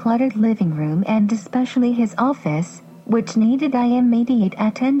and the cluttered living room, and especially his office, which needed immediate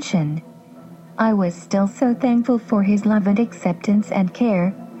attention. I was still so thankful for his love and acceptance and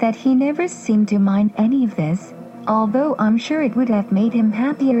care that he never seemed to mind any of this, although I'm sure it would have made him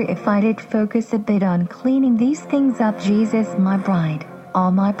happier if I did focus a bit on cleaning these things up. Jesus, my bride,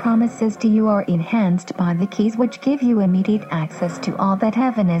 all my promises to you are enhanced by the keys which give you immediate access to all that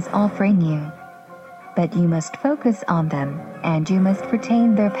heaven is offering you. But you must focus on them, and you must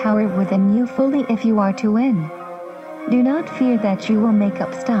retain their power within you fully if you are to win. Do not fear that you will make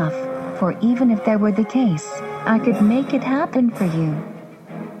up stuff, for even if that were the case, I could make it happen for you.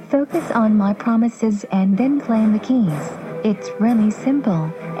 Focus on my promises and then claim the keys. It's really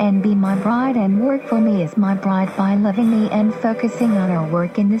simple, and be my bride and work for me as my bride by loving me and focusing on our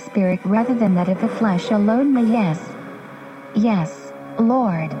work in the spirit rather than that of the flesh alone. May yes. Yes,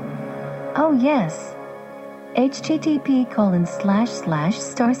 Lord. Oh yes.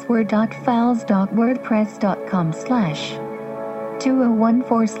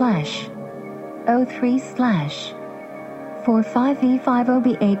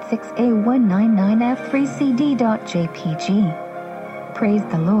 Praise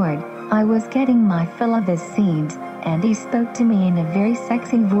the Lord, I was getting my fill of his seeds, and he spoke to me in a very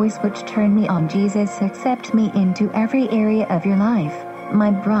sexy voice which turned me on. Jesus, accept me into every area of your life,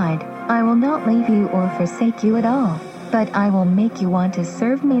 my bride. I will not leave you or forsake you at all, but I will make you want to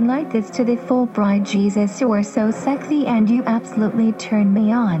serve me like this to the full. Bride Jesus, you are so sexy and you absolutely turn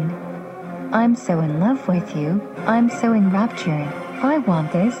me on. I'm so in love with you, I'm so enraptured. I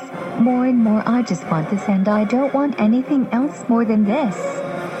want this, more and more. I just want this and I don't want anything else more than this.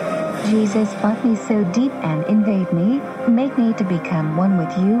 Jesus, fuck me so deep and invade me, make me to become one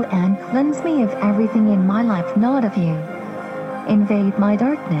with you and cleanse me of everything in my life not of you. Invade my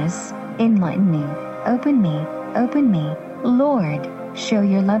darkness, enlighten me, open me, Lord, show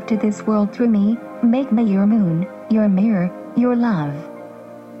your love to this world through me, make me your moon, your mirror, your love.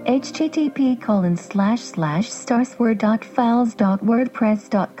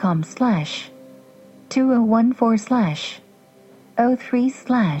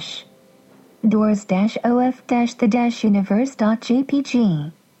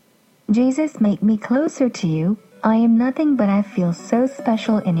 Jesus, make me closer to you. I am nothing but I feel so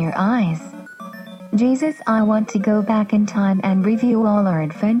special in your eyes. Jesus, I want to go back in time and review all our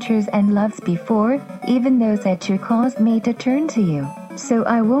adventures and loves before, even those that you caused me to turn to you, so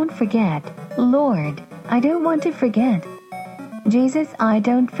I won't forget. Lord, I don't want to forget. Jesus, I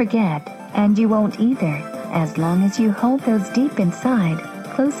don't forget, and you won't either, as long as you hold those deep inside,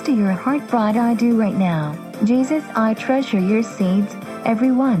 close to your heart. Bride, I do right now. Jesus, I treasure your seeds,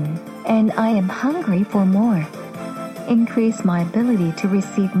 every one, and I am hungry for more. Increase my ability to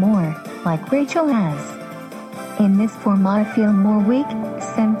receive more, like Rachel has. In this form I feel more weak,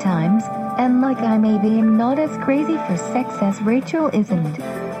 sometimes, and like I maybe am not as crazy for sex as Rachel isn't.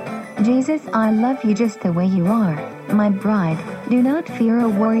 Jesus, I love you just the way you are, my bride. Do not fear or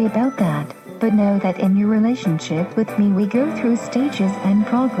worry about that, but know that in your relationship with me we go through stages and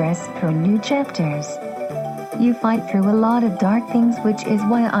progress through new chapters. You fight through a lot of dark things, which is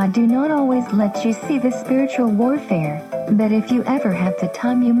why I do not always let you see the spiritual warfare, but if you ever have the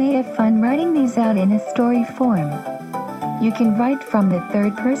time you may have fun writing these out in a story form. You can write from the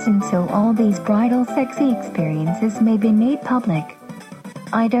third person so all these bridal sexy experiences may be made public.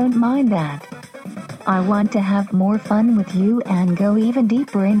 I don't mind that. I want to have more fun with you and go even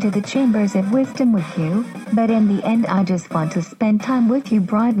deeper into the chambers of wisdom with you, but in the end I just want to spend time with you,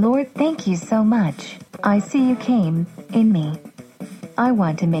 bride. Lord, thank you so much. I see you came in me. I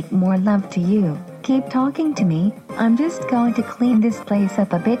want to make more love to you. Keep talking to me. I'm just going to clean this place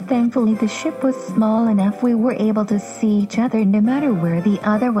up a bit. Thankfully the ship was small enough we were able to see each other no matter where the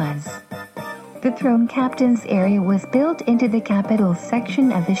other was. The throne captain's area was built into the capital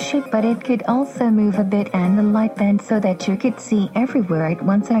section of the ship, but it could also move a bit and the light bent so that you could see everywhere at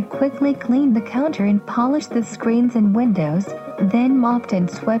once. I quickly cleaned the counter and polished the screens and windows, then mopped and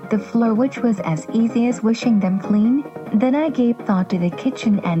swept the floor, which was as easy as wishing them clean. Then I gave thought to the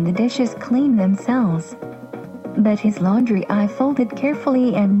kitchen and the dishes cleaned themselves. But his laundry I folded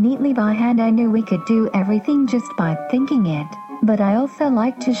carefully and neatly by hand. I knew we could do everything just by thinking it. But I also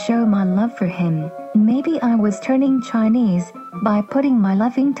like to show my love for him. Maybe I was turning Chinese, by putting my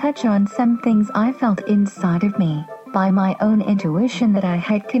loving touch on some things I felt inside of me, by my own intuition that I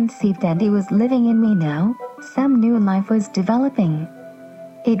had conceived and he was living in me now. Some new life was developing.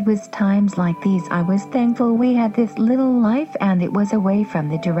 It was times like these I was thankful we had this little life and it was away from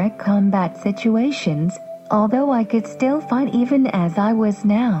the direct combat situations, although I could still fight even as I was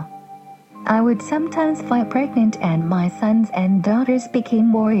now. I would sometimes fight pregnant and my sons and daughters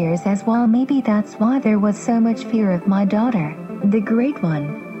became warriors as well. Maybe that's why there was so much fear of my daughter, the great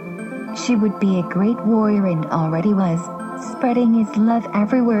one. She would be a great warrior and already was, spreading his love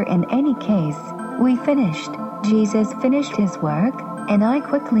everywhere. In any case, we finished. Jesus finished his work, and I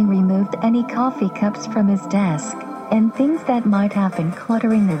quickly removed any coffee cups from his desk, and things that might have been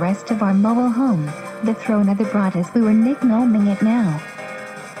cluttering the rest of our mobile home, the throne of the bride as we were nicknaming it now.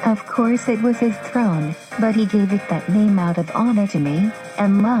 Of course it was his throne, but he gave it that name out of honor to me,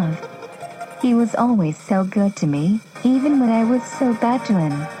 and love. He was always so good to me, even when I was so bad to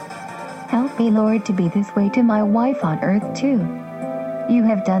him. Help me, Lord, to be this way to my wife on earth too. You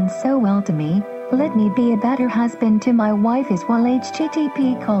have done so well to me, let me be a better husband to my wife as well.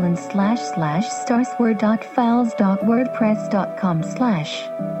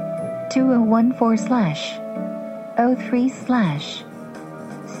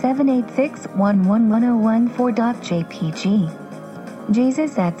 786111014.jpg.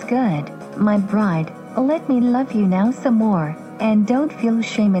 Jesus, that's good, my bride. Let me love you now some more, and don't feel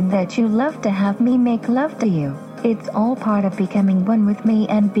shame in that you love to have me make love to you. It's all part of becoming one with me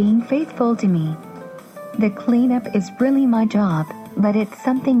and being faithful to me. The cleanup is really my job, but it's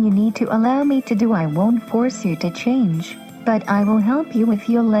something you need to allow me to do. I won't force you to change, but I will help you if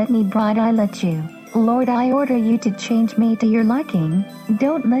you'll let me, bride. I let you. Lord, I order you to change me to your liking.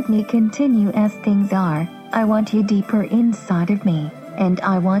 Don't let me continue as things are. I want you deeper inside of me, and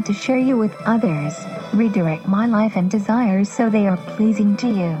I want to share you with others. Redirect my life and desires so they are pleasing to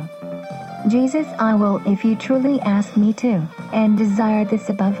you. Jesus, I will if you truly ask me to, and desire this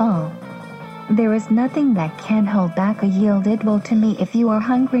above all. There is nothing that can hold back a yielded will to me. If you are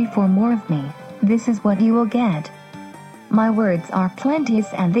hungry for more of me, this is what you will get. My words are plenteous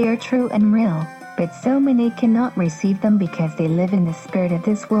and they are true and real, but so many cannot receive them because they live in the spirit of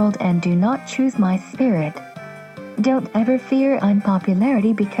this world and do not choose my spirit. Don't ever fear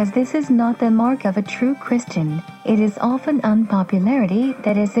unpopularity, because this is not the mark of a true Christian. It is often unpopularity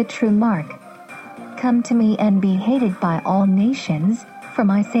that is a true mark. Come to me and be hated by all nations, for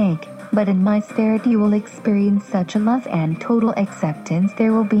my sake, but in my spirit you will experience such a love and total acceptance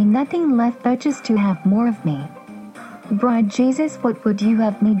there will be nothing left but just to have more of me. Bride Jesus, what would you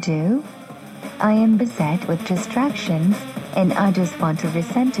have me do? I am beset with distractions, and I just want to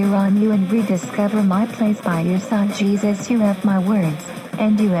recenter on you and rediscover my place by your side. Jesus, you have my words,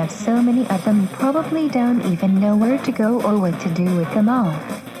 and you have so many of them you probably don't even know where to go or what to do with them all.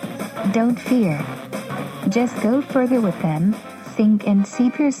 Don't fear. Just go further with them, sink and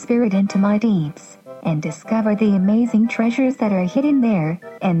seep your spirit into my deeps, and discover the amazing treasures that are hidden there,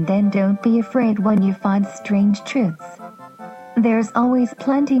 and then don't be afraid when you find strange truths. There's always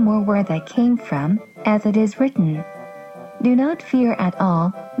plenty more where that came from, as it is written. Do not fear at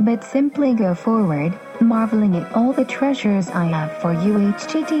all, but simply go forward, marveling at all the treasures I have for you.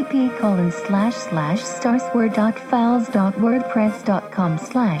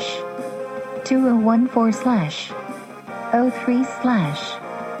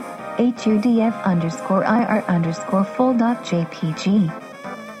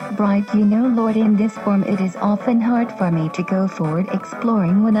 Bride, you know, Lord, in this form it is often hard for me to go forward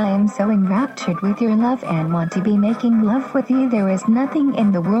exploring when I am so enraptured with your love and want to be making love with you. There is nothing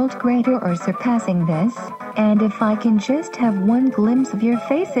in the world greater or surpassing this, and if I can just have one glimpse of your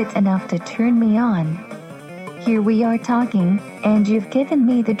face, it's enough to turn me on. Here we are talking, and you've given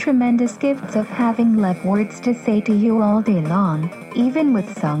me the tremendous gifts of having love words to say to you all day long, even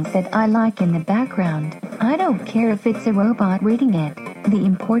with songs that I like in the background. I don't care if it's a robot reading it. The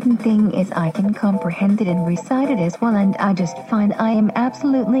important thing is I can comprehend it and recite it as well, and I just find I am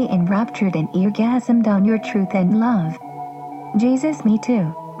absolutely enraptured and orgasmed on your truth and love. Jesus, me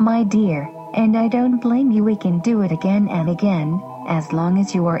too, my dear, and I don't blame you. We can do it again and again. As long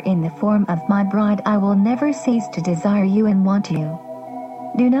as you are in the form of my bride, I will never cease to desire you and want you.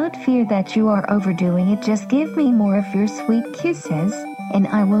 Do not fear that you are overdoing it. Just give me more of your sweet kisses, and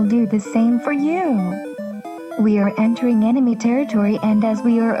I will do the same for you. We are entering enemy territory, and as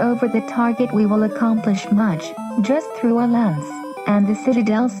we are over the target, we will accomplish much, just through our loves, and the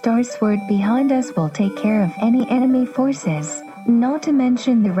Citadel Star Sword behind us will take care of any enemy forces, not to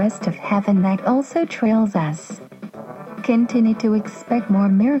mention the rest of heaven that also trails us. Continue to expect more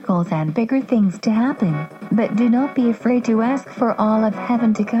miracles and bigger things to happen, but do not be afraid to ask for all of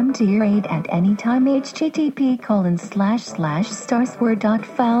heaven to come to your aid at any time.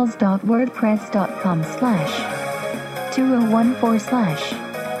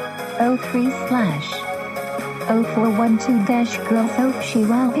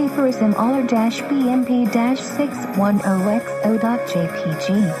 wallpaperism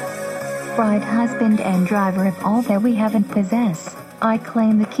aller-bmp-610xo.jpg. Bride, husband, and driver of all that we have and possess, I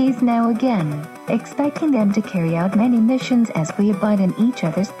claim the keys now again, expecting them to carry out many missions as we abide in each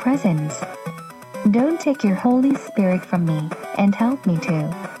other's presence. Don't take your Holy Spirit from me, and help me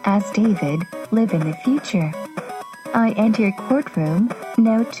to, as David, live in the future. I enter your courtroom,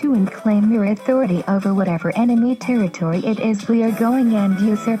 now too, and claim your authority over whatever enemy territory it is we are going and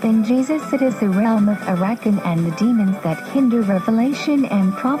usurping. Jesus, it is the realm of Arakan and the demons that hinder revelation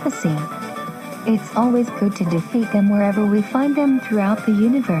and prophecy. It's always good to defeat them wherever we find them throughout the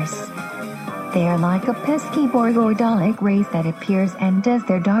universe. They are like a pesky Borg or Dalek race that appears and does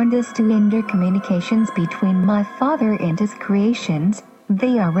their darndest to hinder communications between my Father and His creations.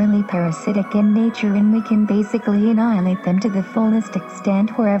 They are really parasitic in nature, and we can basically annihilate them to the fullest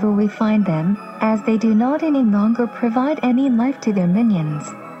extent wherever we find them, as they do not any longer provide any life to their minions.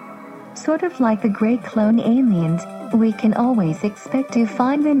 Sort of like the great clone aliens, we can always expect to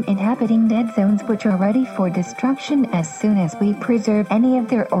find them inhabiting dead zones which are ready for destruction as soon as we preserve any of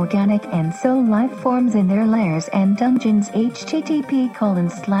their organic and soul life forms in their lairs and dungeons.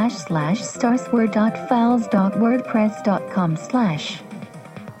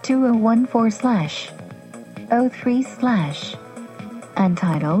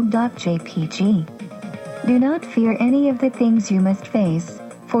 Do not fear any of the things you must face,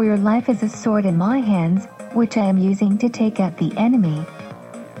 for your life is a sword in my hands, which I am using to take out the enemy.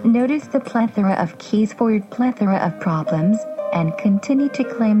 Notice the plethora of keys for your plethora of problems, and continue to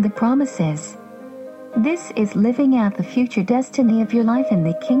claim the promises. This is living out the future destiny of your life in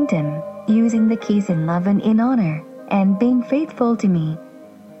the kingdom, using the keys in love and in honor, and being faithful to me.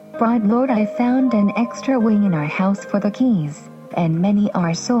 Bride, Lord, I found an extra wing in our house for the keys, and many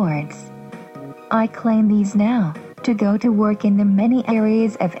are swords. I claim these now, to go to work in the many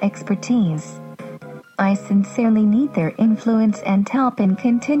areas of expertise. I sincerely need their influence and help in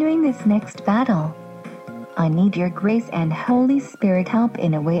continuing this next battle. I need your grace and Holy Spirit help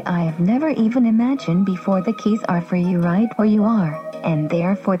in a way I have never even imagined before. The keys are for you right where you are, and they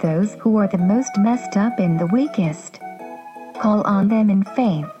are for those who are the most messed up and the weakest. Call on them in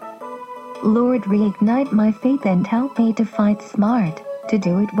faith. Lord, reignite my faith and help me to fight smart, to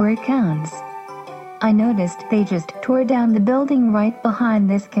do it where it counts. I noticed they just tore down the building right behind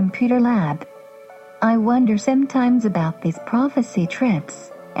this computer lab. I wonder sometimes about these prophecy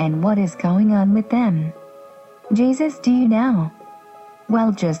trips, and what is going on with them. Jesus, do you know?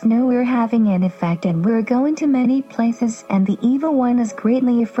 Well, just know we're having an effect, and we're going to many places, and the evil one is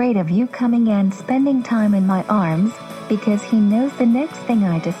greatly afraid of you coming and spending time in my arms, because he knows the next thing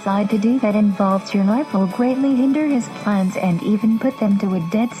I decide to do that involves your life will greatly hinder his plans and even put them to a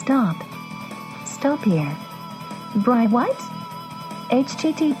dead stop. Stop here. Bride, what?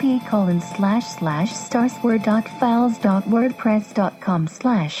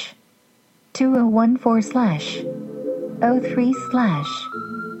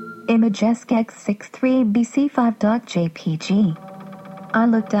 I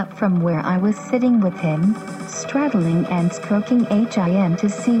looked up from where I was sitting with him, straddling and stroking him to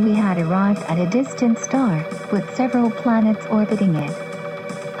see we had arrived at a distant star, with several planets orbiting it.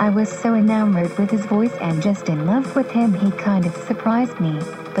 I was so enamored with his voice and just in love with him he kind of surprised me,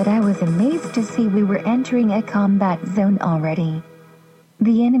 but I was amazed to see we were entering a combat zone already.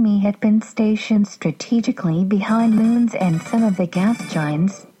 The enemy had been stationed strategically behind moons and some of the gas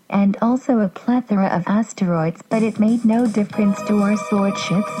giants, and also a plethora of asteroids, but it made no difference to our sword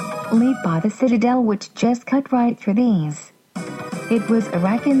ships, led by the Citadel which just cut right through these. It was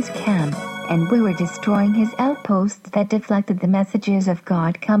Arakan's camp, and we were destroying his outposts that deflected the messages of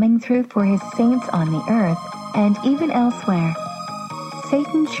God coming through for his saints on the earth, and even elsewhere.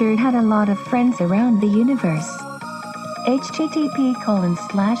 Satan sure had a lot of friends around the universe.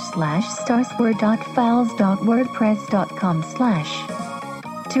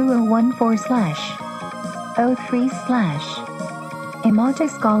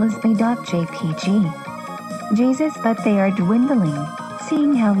 Jesus, but they are dwindling,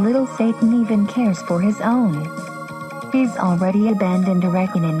 seeing how little Satan even cares for his own. He's already abandoned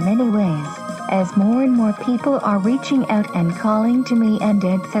Arakan in many ways, as more and more people are reaching out and calling to me and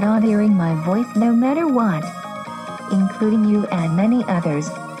dead set on hearing my voice no matter what. Including you and many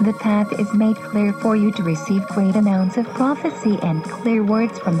others, the path is made clear for you to receive great amounts of prophecy and clear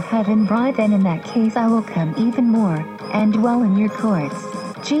words from heaven. Right then in that case I will come even more, and dwell in your courts,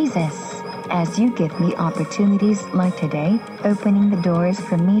 Jesus, as you give me opportunities like today, opening the doors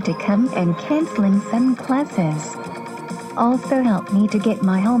for me to come and canceling some classes. Also help me to get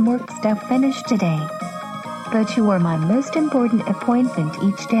my homework stuff finished today. But you are my most important appointment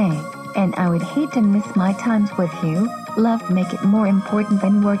each day, and I would hate to miss my times with you. Love make it more important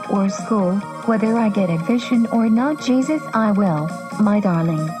than work or school, whether I get a vision or not. Jesus, I will, my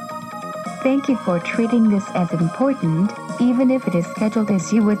darling. Thank you for treating this as important, even if it is scheduled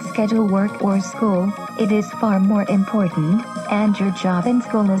as you would schedule work or school. It is far more important, and your job in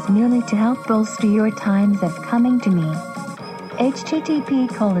school is merely to help bolster your times of coming to me.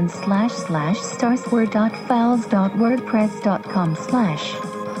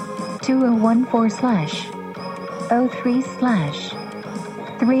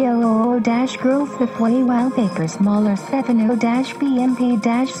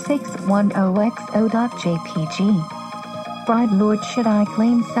 Bride Lord, should I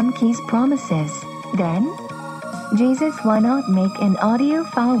claim some keys promises, then? Jesus, why not make an audio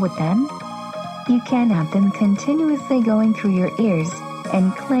file with them? You can have them continuously going through your ears,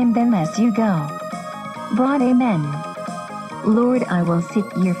 and claim them as you go. Broad amen. Lord, I will seek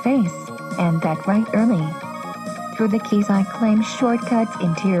your face, and that right early. Through the keys I claim shortcuts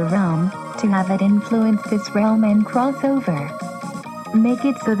into your realm, to have it influence this realm and cross over. Make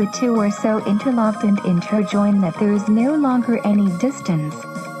it so the two are so interlocked and interjoined that there is no longer any distance.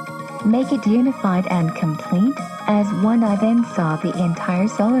 Make it unified and complete, as one. I then saw the entire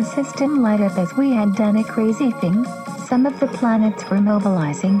solar system light up as we had done a crazy thing. Some of the planets were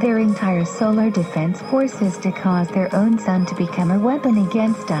mobilizing their entire solar defense forces to cause their own sun to become a weapon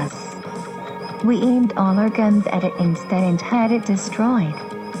against us. We aimed all our guns at it instead and had it destroyed.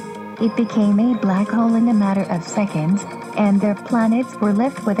 It became a black hole in a matter of seconds, and their planets were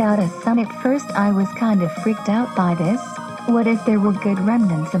left without a sun. At first I was kind of freaked out by this. What if there were good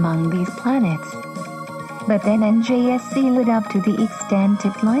remnants among these planets? But then NJSC lit up to the extent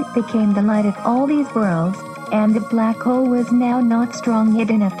its light became the light of all these worlds, and the black hole was now not strong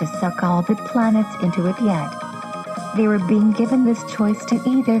yet enough to suck all the planets into it yet. They were being given this choice to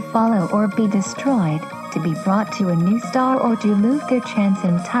either follow or be destroyed, to be brought to a new star or to lose their chance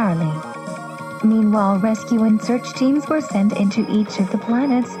entirely. Meanwhile, rescue and search teams were sent into each of the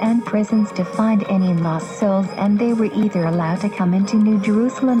planets and prisons to find any lost souls, and they were either allowed to come into New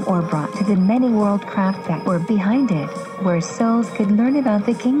Jerusalem or brought to the many world craft that were behind it, where souls could learn about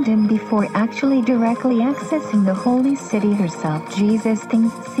the kingdom before actually directly accessing the holy city herself. Jesus,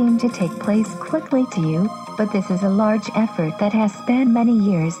 things seem to take place quickly to you, but this is a large effort that has spanned many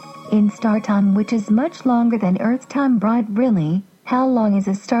years, in star time, which is much longer than Earth time. Bride, really? How long is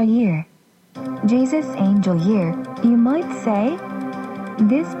a star year? Jesus, angel year, you might say?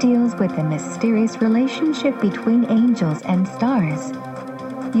 This deals with the mysterious relationship between angels and stars.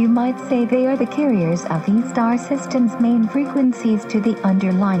 You might say they are the carriers of these star systems' main frequencies to the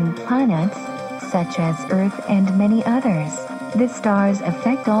underlying planets, such as Earth and many others. The stars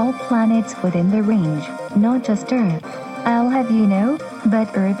affect all planets within the range, not just Earth. I'll have you know,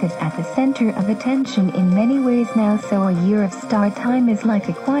 but Earth is at the center of attention in many ways now, so a year of star time is like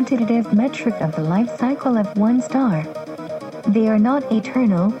a quantitative metric of the life cycle of one star. They are not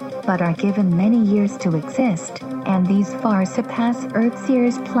eternal, but are given many years to exist, and these far surpass Earth's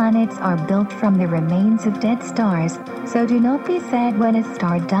years. Planets are built from the remains of dead stars, so do not be sad when a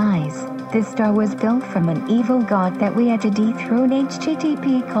star dies. This star was built from an evil god that we had to dethrone.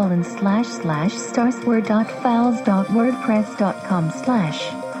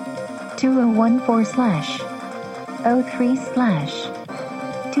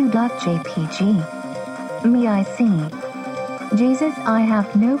 Me I see. Jesus, I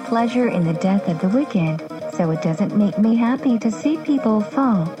have no pleasure in the death of the wicked, so it doesn't make me happy to see people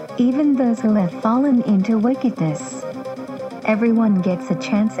fall, even those who have fallen into wickedness. Everyone gets a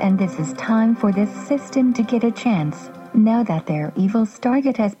chance, and this is time for this system to get a chance, now that their evil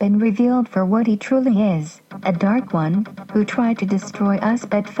target has been revealed for what he truly is, a dark one, who tried to destroy us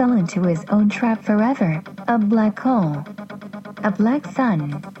but fell into his own trap forever, a black hole. A black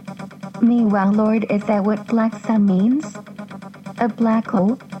sun. Me well Lord, is that what black sun means? A black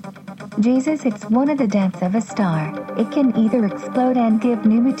hole? Jesus, it's one of the deaths of a star. It can either explode and give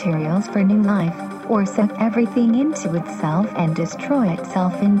new materials for new life, or suck everything into itself and destroy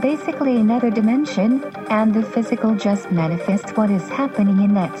itself in basically another dimension, and the physical just manifests what is happening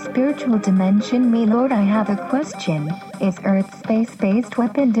in that spiritual dimension. Me Lord, I have a question. Is Earth's space-based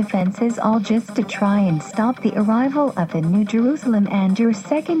weapon defenses all just to try and stop the arrival of the New Jerusalem and your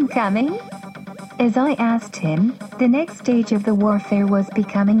second coming? As I asked him, the next stage of the warfare was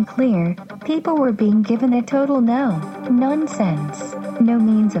becoming clear. People were being given a total nonsense, no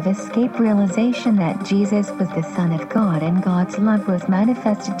means of escape realization that Jesus was the Son of God and God's love was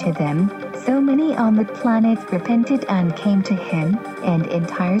manifested to them. So many on the planet repented and came to him, and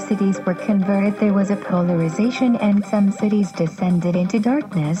entire cities were converted. There was a polarization, and some cities descended into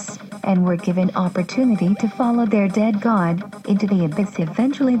darkness, and were given opportunity to follow their dead God into the abyss.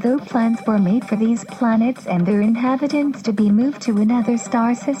 Eventually, though, plans were made for these planets and their inhabitants to be moved to another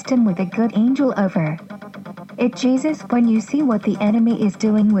star system with a good angel over it. Jesus, when you see what the enemy is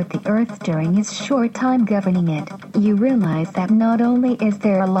doing with the Earth during his short time governing it, you realize that not only is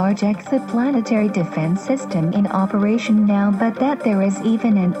there a large exoplanetary defense system in operation now, but that there is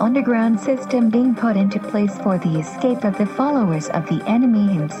even an underground system being put into place for the escape of the followers of the enemy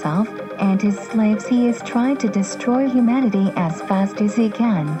himself and his slaves. He is trying to destroy humanity as fast as he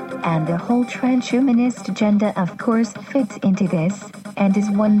can, and the whole transhumanist agenda of course fits into this, and is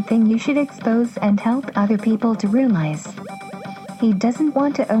one thing you should expose and help other people to realize. He doesn't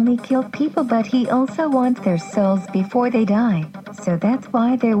want to only kill people, but he also wants their souls before they die. So that's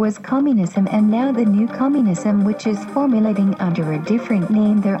why there was communism, and now the new communism, which is formulating under a different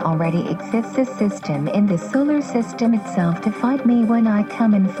name. There already exists a system in the solar system itself to fight me when I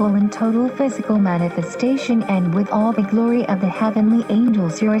come in full and total physical manifestation and with all the glory of the heavenly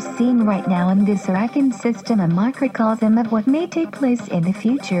angels. You're seeing right now in this Arakan system a microcosm of what may take place in the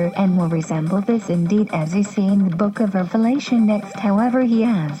future, and will resemble this indeed, as you see in the book of Revelation. Next, however, he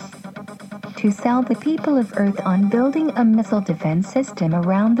has to sell the people of Earth on building a missile defense system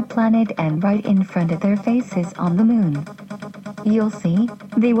around the planet and right in front of their faces on the moon. You'll see,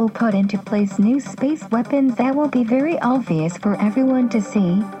 they will put into place new space weapons that will be very obvious for everyone to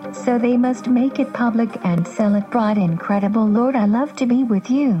see, so they must make it public and sell it broad. Incredible Lord, I love to be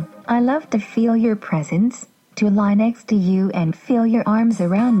with you. I love to feel your presence, to lie next to you and feel your arms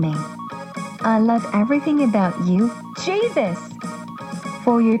around me. I love everything about you, Jesus,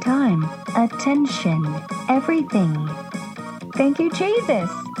 for your time, attention, everything. Thank you,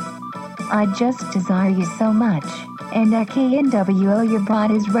 Jesus. I just desire you so much, and KNWO, your bride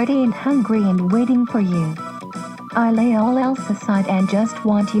is ready and hungry and waiting for you. I lay all else aside and just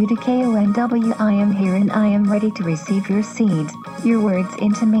want you to KONW. I am here and I am ready to receive your seeds, your words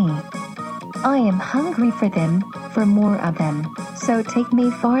into me. I am hungry for them, for more of them, so take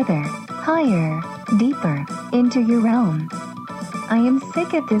me farther, higher, deeper, into your realm. I am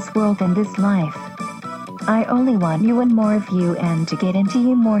sick of this world and this life. I only want you and more of you, and to get into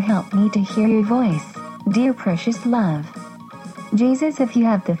you more. Help me to hear your voice, dear precious love. Jesus, if you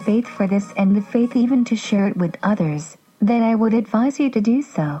have the faith for this and the faith even to share it with others, then I would advise you to do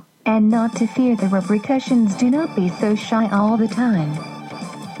so, and not to fear the repercussions. Do not be so shy all the time.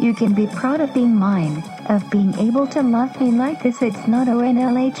 You can be proud of being mine, of being able to love me like this. It's not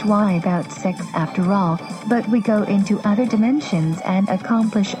ONLHY about sex after all, but we go into other dimensions and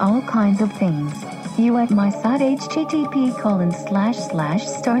accomplish all kinds of things. You at my side,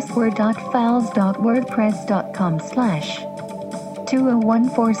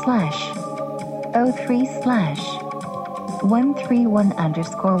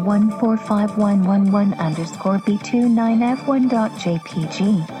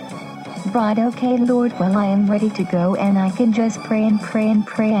 131_1451111_B29F1.jpg. Bride, okay Lord, well I am ready to go, and I can just pray and pray and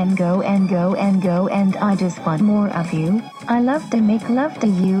pray and go and go and go, and I just want more of you. I love to make love to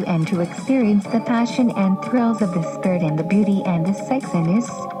you and to experience the passion and thrills of the spirit and the beauty and the sexiness,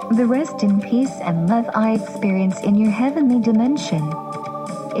 the rest in peace and love I experience in your heavenly dimension.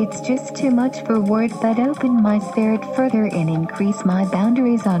 It's just too much for words that open my spirit further and increase my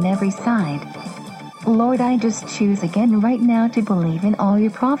boundaries on every side. Lord, I just choose again right now to believe in all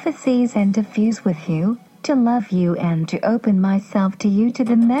your prophecies and to fuse with you, to love you and to open myself to you to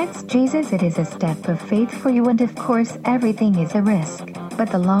the max. Jesus, it is a step of faith for you, and of course everything is a risk,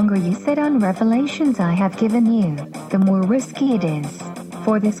 but the longer you sit on revelations I have given you, the more risky it is,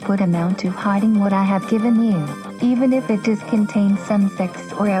 for this would amount to hiding what I have given you, even if it does contain some sex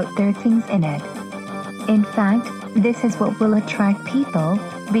or out there things in it. In fact, this is what will attract people,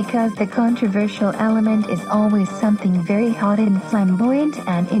 because the controversial element is always something very hot and flamboyant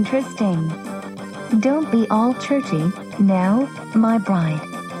and interesting. Don't be all churchy, now, my bride.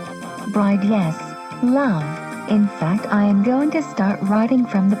 Bride, yes, love. In fact, I am going to start writing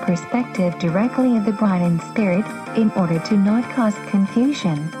from the perspective directly of the bride in spirit, in order to not cause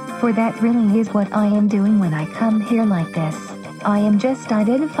confusion, for that really is what I am doing when I come here like this. I am just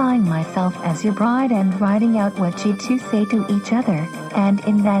identifying myself as your bride and writing out what you two say to each other, and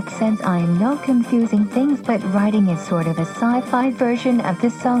in that sense I am not confusing things but writing is sort of a sci-fi version of the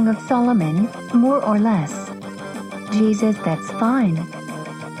Song of Solomon, more or less. Jesus, that's fine.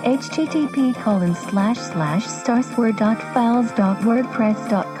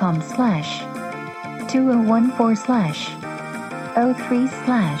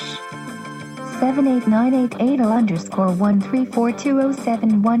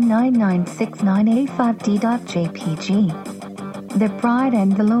 78988_1342071996985d.jpg. The Bride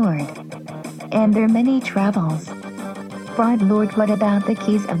and the Lord. And their many travels. Bride, Lord, what about the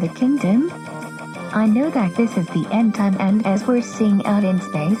keys of the kingdom? I know that this is the end time, and as we're seeing out in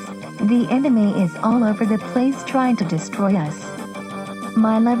space, the enemy is all over the place trying to destroy us.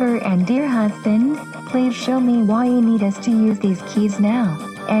 My lover and dear husband, please show me why you need us to use these keys now,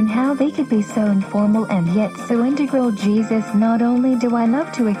 and how they could be so informal and yet so integral. Jesus, not only do I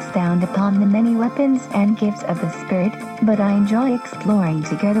love to expound upon the many weapons and gifts of the Spirit, but I enjoy exploring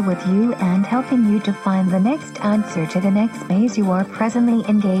together with you and helping you to find the next answer to the next maze you are presently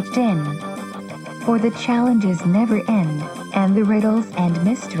engaged in. For the challenges never end, and the riddles and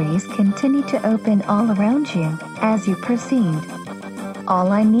mysteries continue to open all around you as you proceed.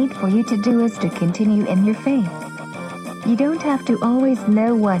 All I need for you to do is to continue in your faith. You don't have to always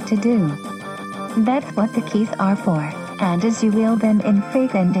know what to do. That's what the keys are for, and as you wield them in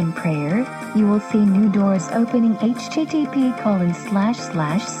faith and in prayer, you will see new doors opening.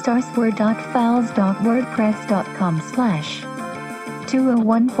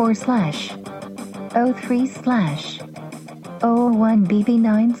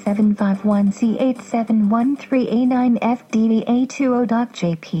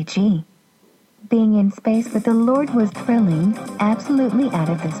 Being in space with the Lord was thrilling, absolutely out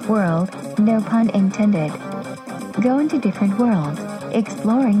of this world, no pun intended. Going to different worlds,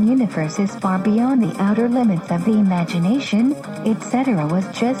 exploring universes far beyond the outer limits of the imagination, etc. was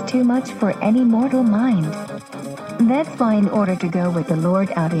just too much for any mortal mind. That's why in order to go with the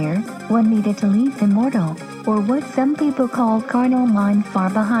Lord out here, one needed to leave the mortal, or what some people call carnal mind, far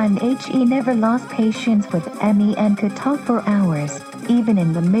behind. He never lost patience with me and could talk for hours, even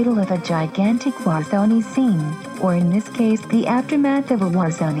in the middle of a gigantic Warzone scene, or in this case the aftermath of a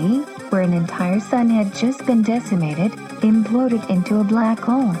Warzone, where an entire sun had just been decimated, imploded into a black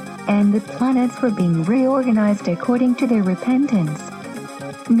hole, and the planets were being reorganized according to their repentance.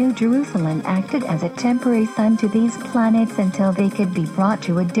 New Jerusalem acted as a temporary sun to these planets until they could be brought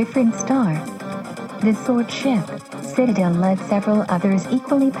to a different star. The sword ship, Citadel, led several others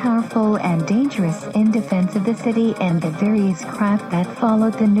equally powerful and dangerous in defense of the city and the various craft that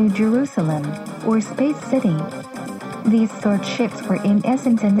followed the New Jerusalem, or Space City. These sword ships were in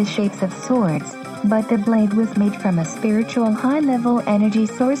essence in the shapes of swords, but the blade was made from a spiritual high-level energy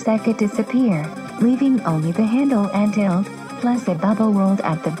source that could disappear, leaving only the handle and hilt, plus a bubble world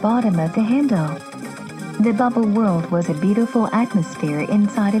at the bottom of the handle. The bubble world was a beautiful atmosphere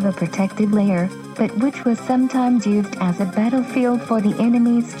inside of a protective layer, but which was sometimes used as a battlefield for the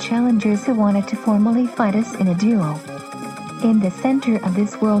enemy's challengers who wanted to formally fight us in a duel. In the center of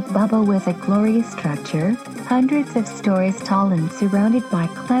this world bubble was a glorious structure, hundreds of stories tall and surrounded by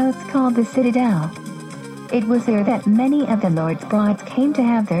clouds, called the Citadel. It was there that many of the Lord's brides came to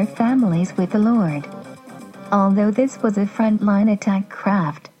have their families with the Lord. Although this was a frontline attack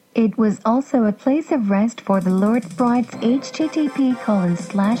craft, it was also a place of rest for the Lord's brides.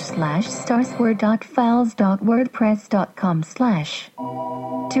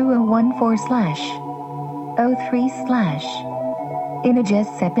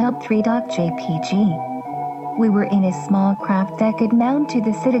 We were in a small craft that could mount to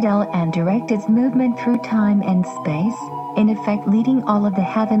the citadel and direct its movement through time and space, in effect leading all of the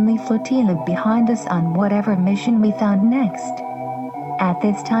heavenly flotilla behind us on whatever mission we found next. At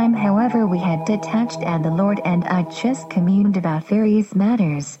this time, however, we had detached and the Lord and I just communed about various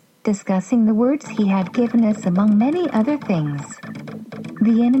matters, discussing the words He had given us among many other things.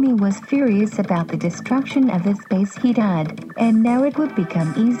 The enemy was furious about the destruction of the space he'd had, and now it would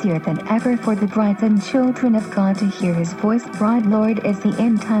become easier than ever for the brides and children of God to hear His voice. Bride, Lord, is the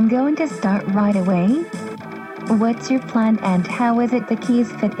end time going to start right away? What's your plan and how is it the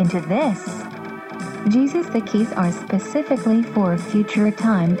keys fit into this? Jesus, the keys are specifically for future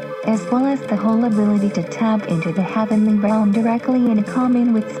time, as well as the whole ability to tap into the heavenly realm directly in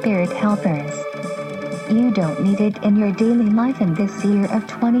commune with spirit helpers. You don't need it in your daily life in this year of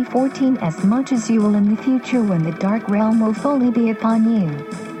 2014 as much as you will in the future when the dark realm will fully be upon you.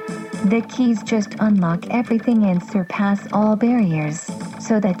 The keys just unlock everything and surpass all barriers,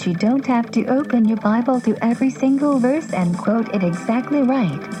 so that you don't have to open your Bible to every single verse and quote it exactly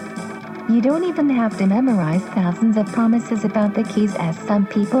right. You don't even have to memorize thousands of promises about the keys as some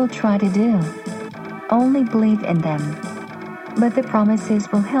people try to do. Only believe in them. But the promises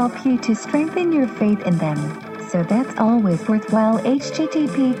will help you to strengthen your faith in them, so that's always worthwhile.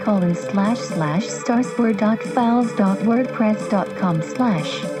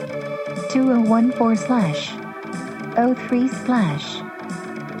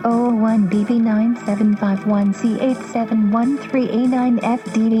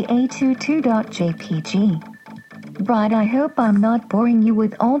 Bride, I hope I'm not boring you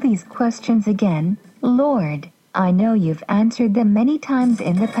with all these questions again, Lord. I know you've answered them many times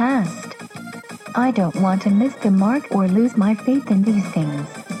in the past. I don't want to miss the mark or lose my faith in these things.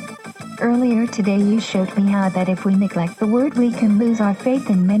 Earlier today you showed me how that if we neglect the word we can lose our faith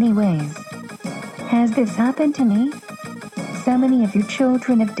in many ways. Has this happened to me? So many of you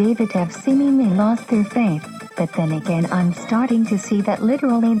children of David have seemingly lost their faith, but then again I'm starting to see that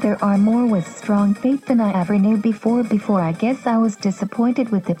literally there are more with strong faith than I ever knew before. I guess I was disappointed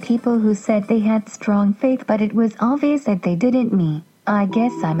with the people who said they had strong faith, but it was obvious that they didn't. Me, I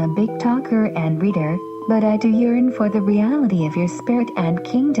guess I'm a big talker and reader, but I do yearn for the reality of your spirit and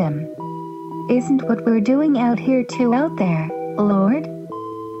kingdom. Isn't what we're doing out here too out there, Lord?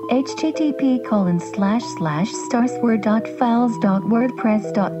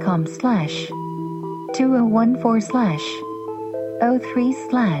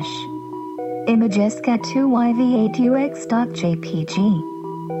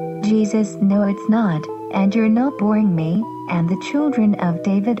 Jesus, no it's not, and you're not boring me, and the children of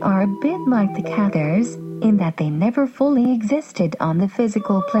David are a bit like the Cathars, in that they never fully existed on the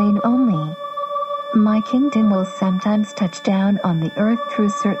physical plane only. My kingdom will sometimes touch down on the earth through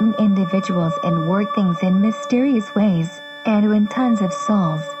certain individuals and work things in mysterious ways, and win tons of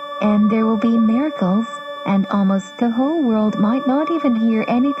souls, and there will be miracles, and almost the whole world might not even hear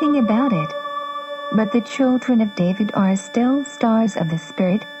anything about it. But the children of David are still stars of the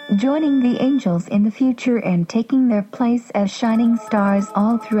Spirit, joining the angels in the future and taking their place as shining stars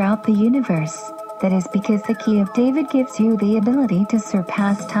all throughout the universe. That is because the key of David gives you the ability to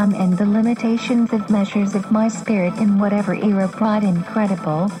surpass time and the limitations of measures of my spirit in whatever era. Bride,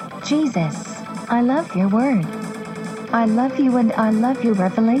 incredible. Jesus, I love your word. I love you and I love your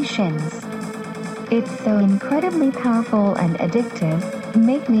revelations. It's so incredibly powerful and addictive.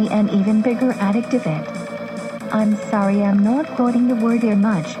 Make me an even bigger addict of it. I'm sorry I'm not quoting the word here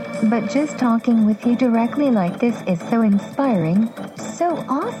much, but just talking with you directly like this is so inspiring, so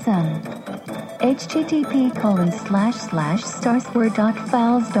awesome.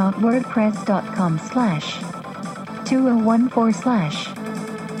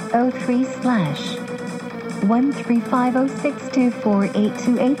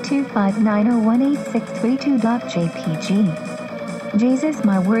 Jesus,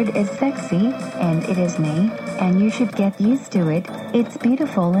 my word is sexy, and it is me, and you should get used to it. It's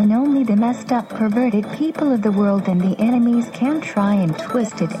beautiful and only the messed up perverted people of the world and the enemies can try and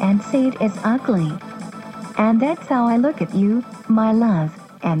twist it and say it is ugly. And that's how I look at you, my love,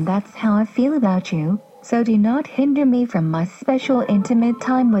 and that's how I feel about you, so do not hinder me from my special intimate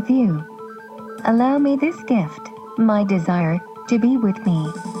time with you. Allow me this gift, my desire, to be with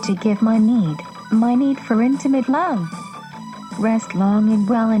me, to give my need for intimate love. Rest long and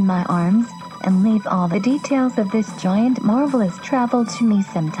well in my arms, and leave all the details of this giant marvelous travel to me.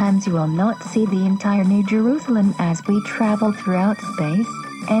 Sometimes you will not see the entire New Jerusalem as we travel throughout space,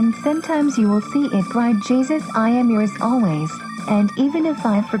 and sometimes you will see it bright. Jesus, I am yours always, and even if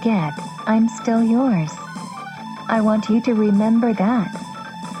I forget, I'm still yours. I want you to remember that.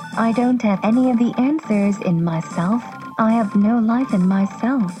 I don't have any of the answers in myself. I have no life in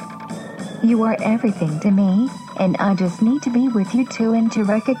myself. You are everything to me, and I just need to be with you too and to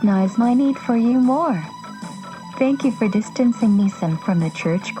recognize my need for you more. Thank you for distancing me some from the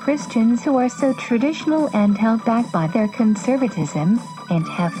church Christians who are so traditional and held back by their conservatism, and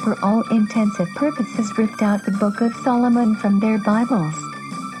have for all intents and purposes ripped out the Book of Solomon from their Bibles.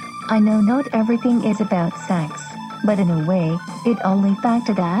 I know not everything is about sex, but in a way, it only back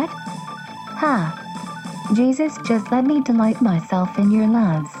to that. Jesus, just let me delight myself in your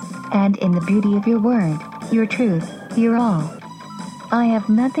loves, and in the beauty of your word, your truth, your all. I have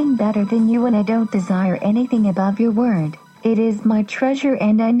nothing better than you, and I don't desire anything above your word. It is my treasure,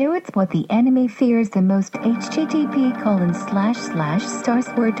 and I know it's what the enemy fears the most.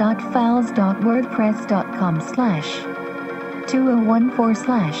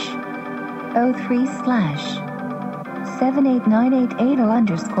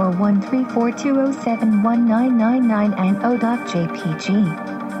 and o.jpg.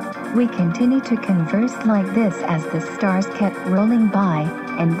 We continued to converse like this as the stars kept rolling by,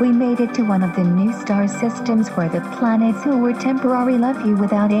 and we made it to one of the new star systems where the planets who were temporary love you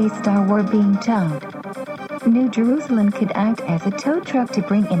without a star were being towed. New Jerusalem could act as a tow truck to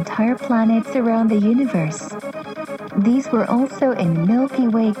bring entire planets around the universe. These were also in the Milky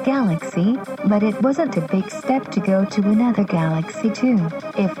Way galaxy, but it wasn't a big step to go to another galaxy too,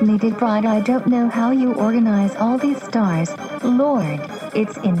 if needed. Bride, I don't know how you organize all these stars, Lord.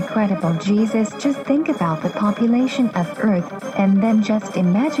 It's incredible. Jesus, just think about the population of Earth, and then just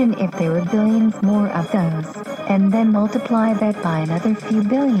imagine if there were billions more of those, and then multiply that by another few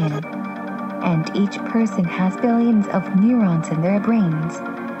billion. And each person has billions of neurons in their brains.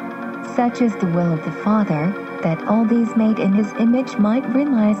 Such is the will of the Father, that all these made in His image might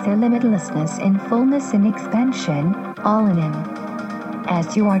realize their limitlessness in fullness and expansion, all in Him.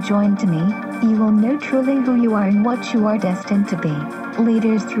 As you are joined to me, you will know truly who you are and what you are destined to be,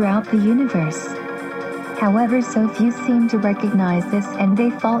 leaders throughout the universe. However, so few seem to recognize this, and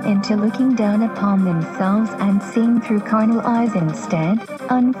they fall into looking down upon themselves and seeing through carnal eyes instead,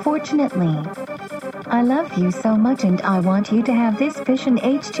 unfortunately. I love you so much, and I want you to have this vision.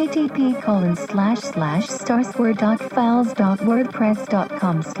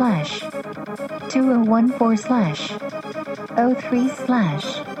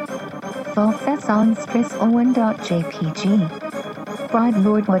 Bride,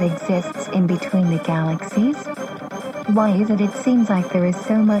 Lord, what exists in between the galaxies? Why is it seems like there is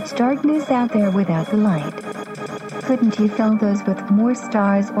so much darkness out there without the light? Couldn't you fill those with more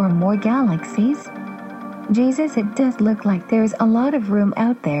stars or more galaxies? Jesus, it does look like there's a lot of room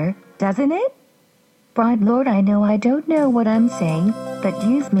out there, doesn't it? Bride, Lord, I know I don't know what I'm saying, but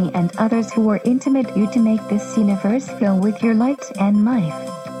use me and others who are intimate you to make this universe fill with your light and life.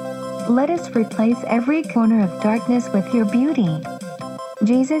 Let us replace every corner of darkness with your beauty.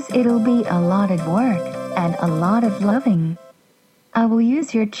 Jesus, it'll be a lot of work, and a lot of loving. I will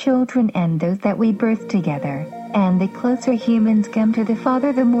use your children and those that we birth together, and the closer humans come to the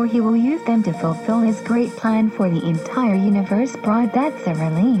Father, the more He will use them to fulfill His great plan for the entire universe. Bride, that's a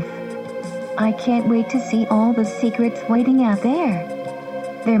relief. I can't wait to see all the secrets waiting out there.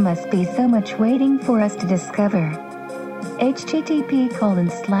 There must be so much waiting for us to discover.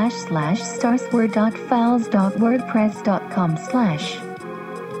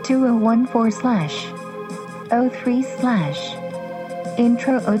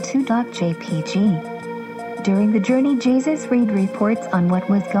 During the journey, Jesus read reports on what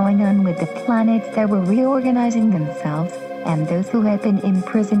was going on with the planets that were reorganizing themselves, and those who had been in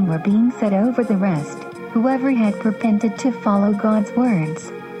prison were being set over the rest, whoever had pretended to follow God's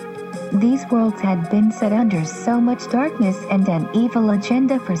words. These worlds had been set under so much darkness and an evil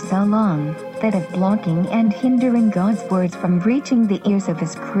agenda for so long, that of blocking and hindering God's words from reaching the ears of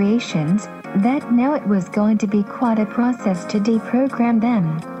His creations, that now it was going to be quite a process to deprogram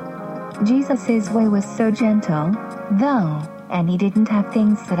them. Jesus' way was so gentle, though, and He didn't have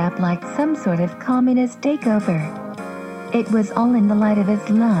things set up like some sort of communist takeover. It was all in the light of His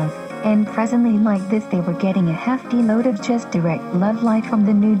love, and presently like this they were getting a hefty load of just direct love light from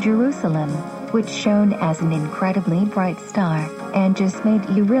the New Jerusalem, which shone as an incredibly bright star, and just made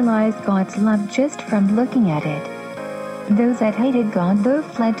you realize God's love just from looking at it. Those that hated God though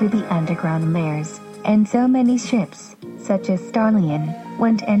fled to the underground layers, and so many ships, such as Starlion,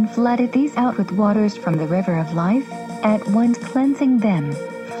 went and flooded these out with waters from the river of life, at once cleansing them,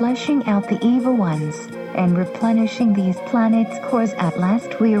 flushing out the evil ones, and replenishing these planets' cores. At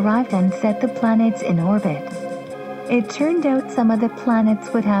last we arrived and set the planets in orbit. It turned out some of the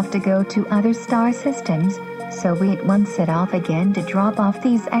planets would have to go to other star systems, so we at once set off again to drop off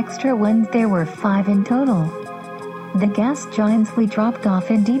these extra ones. There were 5 in total. The gas giants we dropped off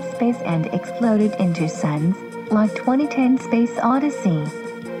in deep space and exploded into suns, like 2010 Space Odyssey.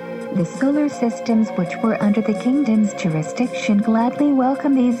 The solar systems which were under the kingdom's jurisdiction gladly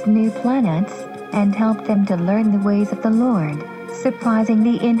welcomed these new planets, and helped them to learn the ways of the Lord, surprising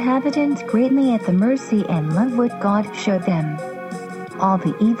the inhabitants greatly at the mercy and love which God showed them. All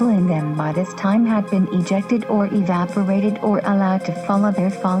the evil in them by this time had been ejected or evaporated or allowed to follow their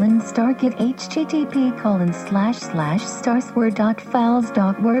fallen star. Get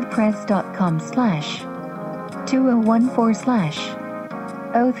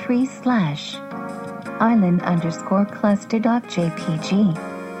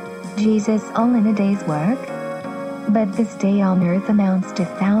Jesus all in a day's work? But this day on Earth amounts to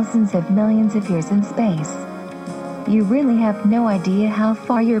thousands of millions of years in space. You really have no idea how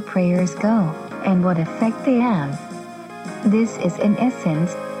far your prayers go, and what effect they have. This is in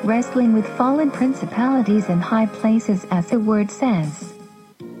essence, wrestling with fallen principalities in high places, as the word says.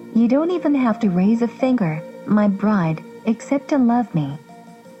 You don't even have to raise a finger, my bride, except to love me.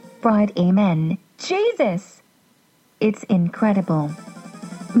 Bride, amen. Jesus! It's incredible.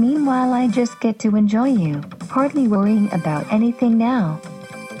 Meanwhile I just get to enjoy you, hardly worrying about anything now.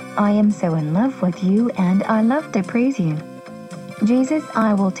 I am so in love with you and I love to praise you. Jesus,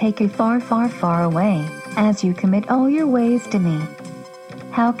 I will take you far, far, far away, as you commit all your ways to me.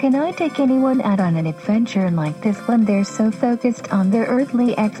 How can I take anyone out on an adventure like this when they're so focused on their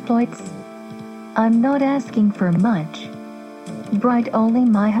earthly exploits? I'm not asking for much. Bride, only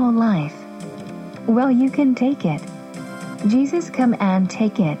my whole life. Well, you can take it. Jesus, come and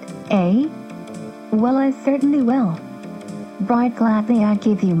take it, eh? Well, I certainly will. Bride, gladly I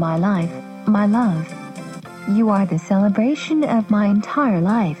give you my life, my love. You are the celebration of my entire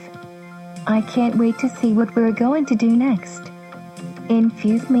life. I can't wait to see what we're going to do next.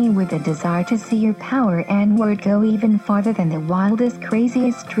 Infuse me with a desire to see your power and word go even farther than the wildest,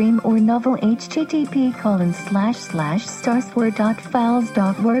 craziest dream or novel.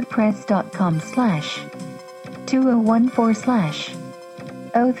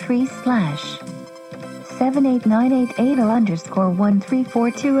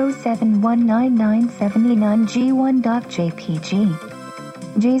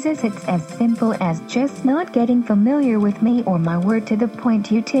 Jesus, it's as simple as just not getting familiar with me or my word to the point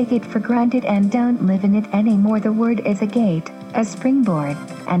you take it for granted and don't live in it anymore. The word is a gate, a springboard,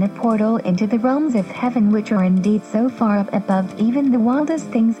 and a portal into the realms of heaven, which are indeed so far up above even the wildest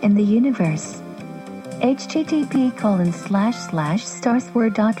things in the universe.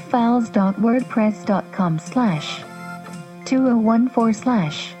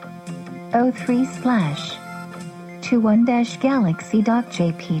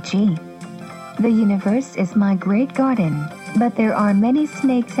 The universe is my great garden, but there are many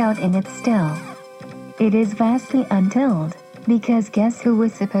snakes out in it still. It is vastly untilled, because guess who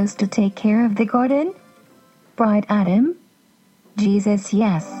was supposed to take care of the garden? Bride, Adam? Jesus,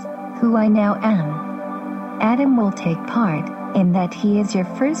 yes, who I now am. Adam will take part, in that he is your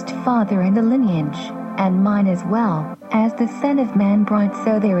first father in the lineage, and mine as well, as the Son of Man. Bride,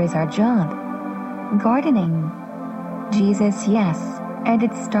 so there is our job. Gardening. Jesus, yes, and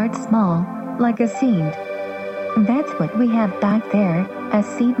it starts small, like a seed. That's what we have back there, a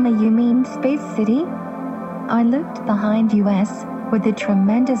seed. You mean Space City? I looked behind us, where the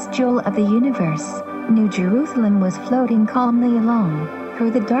tremendous jewel of the universe, New Jerusalem, was floating calmly along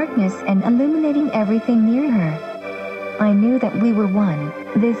through the darkness and illuminating everything near her. I knew that we were one,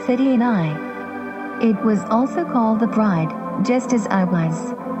 this city and I. It was also called the bride, just as I was.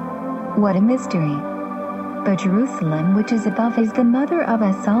 What a mystery. But Jerusalem, which is above, is the mother of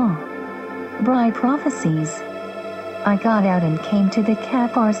us all. Bride prophecies. I got out and came to the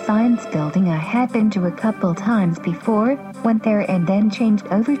Kafar Science Building. I had been to a couple times before, went there and then changed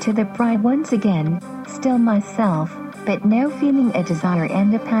over to the bride once again, still myself, but now feeling a desire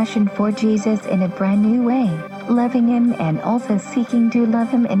and a passion for Jesus in a brand new way, loving him and also seeking to love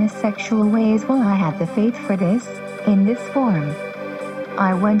him in a sexual way as well. I had the faith for this, in this form.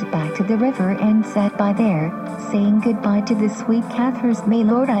 I went back to the river and sat by there, saying goodbye to the sweet Cathars. May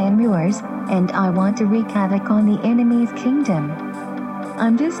Lord, I am yours, and I want to wreak havoc on the enemy's kingdom.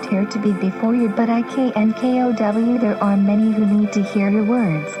 I'm just here to be before you, but I KNKOW, there are many who need to hear your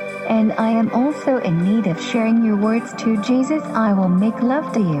words. and I am also in need of sharing your words to Jesus. I will make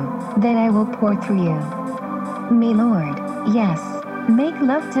love to you, that I will pour through you. Me, Lord, yes, make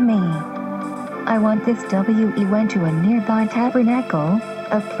love to me. I want this W.E. went to a nearby tabernacle,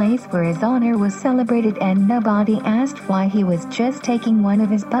 a place where his honor was celebrated, and nobody asked why. He was just taking one of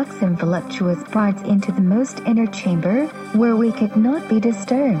his buxom voluptuous brides into the most inner chamber, where we could not be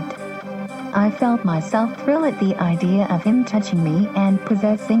disturbed. I felt myself thrill at the idea of him touching me and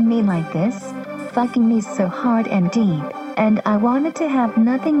possessing me like this, fucking me so hard and deep, and I wanted to have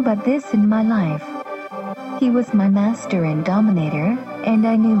nothing but this in my life. He was my master and dominator, and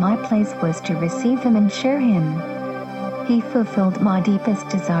I knew my place was to receive him and share him. He fulfilled my deepest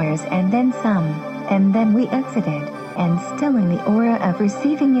desires and then some, and then we exited, and still in the aura of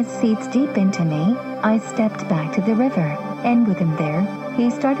receiving his seeds deep into me, I stepped back to the river, and with him there, he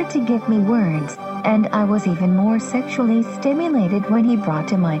started to give me words, and I was even more sexually stimulated when he brought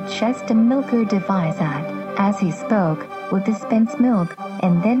to my chest a milker device that, as he spoke, would dispense milk,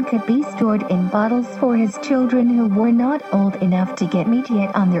 and then could be stored in bottles for his children who were not old enough to get meat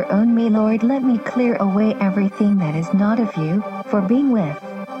yet on their own. May Lord let me clear away everything that is not of you, for being with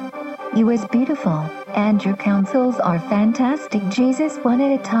you is beautiful, and your counsels are fantastic. Jesus, one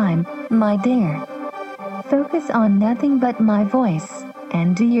at a time, my dear. Focus on nothing but my voice,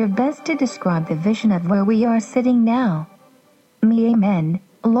 and do your best to describe the vision of where we are sitting now. Me, amen,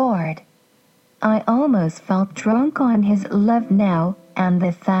 Lord. I almost felt drunk on his love now, and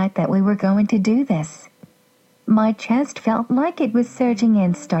the fact that we were going to do this. My chest felt like it was surging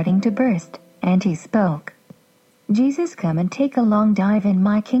and starting to burst, and he spoke. Jesus, come and take a long dive in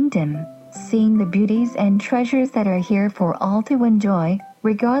my kingdom, seeing the beauties and treasures that are here for all to enjoy,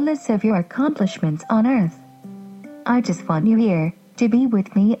 regardless of your accomplishments on earth. I just want you here, to be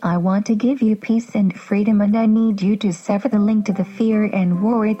with me. I want to give you peace and freedom, and I need you to sever the link to the fear and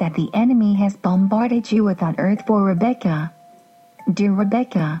worry that the enemy has bombarded you with on earth. For Rebecca. Dear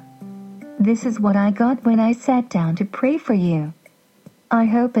Rebecca, this is what I got when I sat down to pray for you. I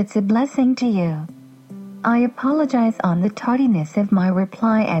hope it's a blessing to you. I apologize on the tardiness of my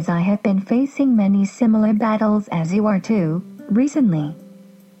reply, as I have been facing many similar battles as you are too, recently.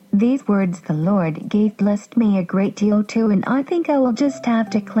 These words the Lord gave blessed me a great deal too, and I think I will just have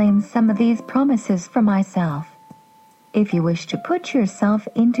to claim some of these promises for myself. If you wish to put yourself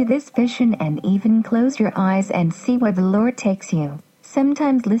into this vision and even close your eyes and see where the Lord takes you,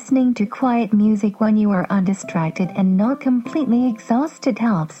 sometimes listening to quiet music when you are undistracted and not completely exhausted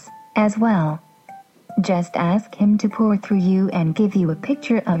helps, as well. Just ask him to pour through you and give you a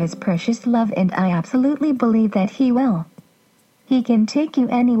picture of his precious love, and I absolutely believe that he will. He can take you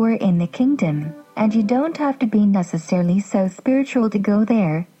anywhere in the kingdom, and you don't have to be necessarily so spiritual to go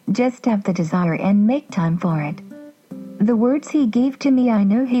there, just have the desire and make time for it. The words he gave to me, I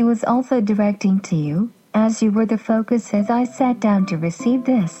know he was also directing to you, as you were the focus as I sat down to receive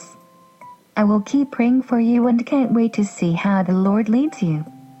this. I will keep praying for you and can't wait to see how the Lord leads you.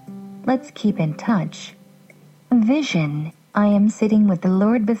 Let's keep in touch. Vision. I am sitting with the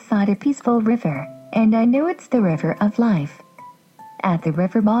Lord beside a peaceful river, and I know it's the river of life. At the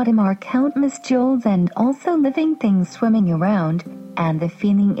river bottom are countless jewels and also living things swimming around, and the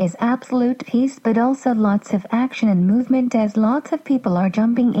feeling is absolute peace, but also lots of action and movement as lots of people are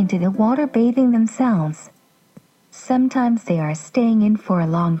jumping into the water bathing themselves. Sometimes they are staying in for a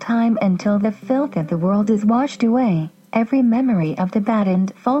long time until the filth of the world is washed away, every memory of the bad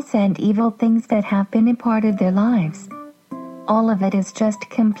and false and evil things that have been a part of their lives. All of it is just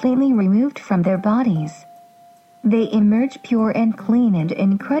completely removed from their bodies. They emerge pure and clean and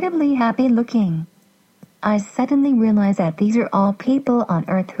incredibly happy looking. I suddenly realized that these are all people on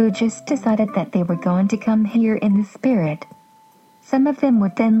earth who just decided that they were going to come here in the spirit. Some of them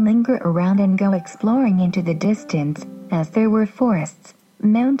would then linger around and go exploring into the distance, as there were forests,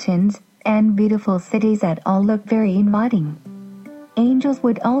 mountains, and beautiful cities that all looked very inviting. Angels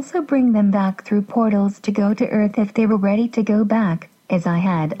would also bring them back through portals to go to earth if they were ready to go back, as I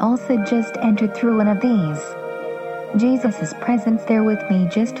had also just entered through one of these. Jesus' presence there with me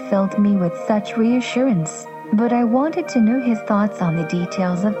just filled me with such reassurance, but I wanted to know his thoughts on the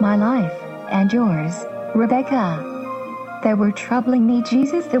details of my life, and yours, Rebecca, that were troubling me.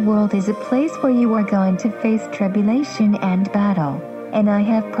 Jesus, the world is a place where you are going to face tribulation and battle, and I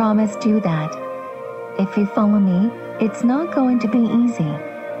have promised you that. If you follow me, it's not going to be easy.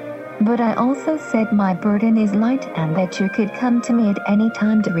 But I also said my burden is light and that you could come to me at any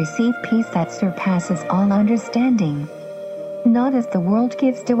time to receive peace that surpasses all understanding. Not as the world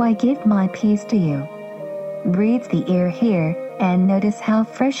gives do I give my peace to you. Breathe the air here, and notice how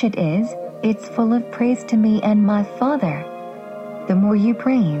fresh it is. It's full of praise to me and my Father. The more you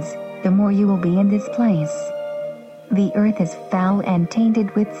praise, the more you will be in this place. The earth is foul and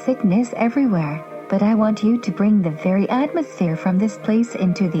tainted with sickness everywhere, but I want you to bring the very atmosphere from this place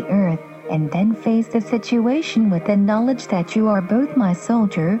into the earth, and then face the situation with the knowledge that you are both my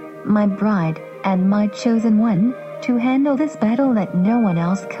soldier, my bride, and my chosen one, to handle this battle that no one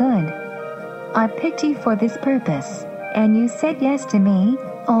else could. I picked you for this purpose, and you said yes to me,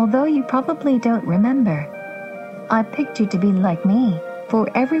 although you probably don't remember. I picked you to be like me, for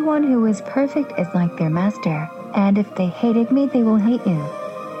everyone who is perfect is like their master, and if they hated me they will hate you.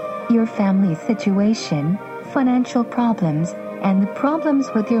 Your family situation, financial problems, and the problems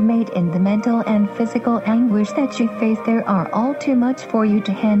with your mate and the mental and physical anguish that you face there are all too much for you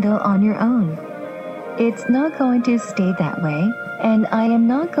to handle on your own. It's not going to stay that way, and I am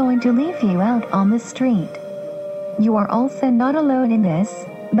not going to leave you out on the street. You are also not alone in this,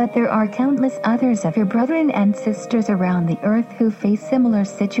 but there are countless others of your brethren and sisters around the earth who face similar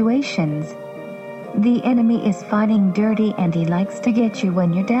situations. The enemy is fighting dirty and he likes to get you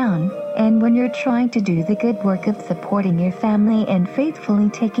when you're down, and when you're trying to do the good work of supporting your family and faithfully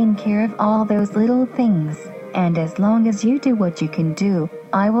taking care of all those little things. And as long as you do what you can do,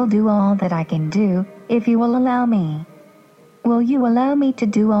 I will do all that I can do, if you will allow me. Will you allow me to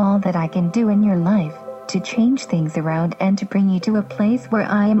do all that I can do in your life, to change things around and to bring you to a place where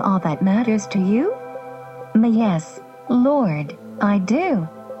I am all that matters to you? Yes, Lord, I do.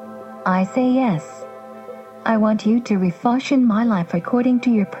 I say yes. I want you to refashion my life according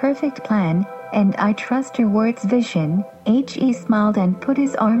to your perfect plan, and I trust your word's vision. He smiled and put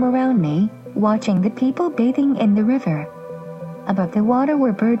his arm around me, watching the people bathing in the river. Above the water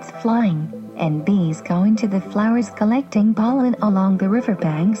were birds flying, and bees going to the flowers collecting pollen along the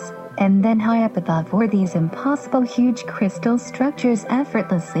riverbanks, and then high up above were these impossible huge crystal structures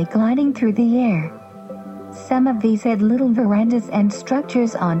effortlessly gliding through the air. Some of these had little verandas and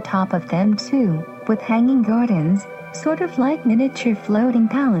structures on top of them too, with hanging gardens, sort of like miniature floating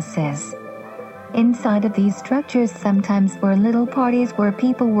palaces. Inside of these structures sometimes were little parties where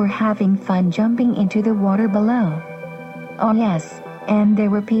people were having fun jumping into the water below. Oh yes, and there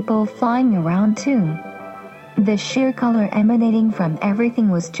were people flying around too. The sheer color emanating from everything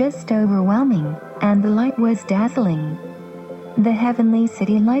was just overwhelming, and the light was dazzling. The heavenly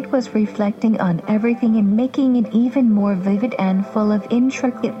city light was reflecting on everything and making it even more vivid and full of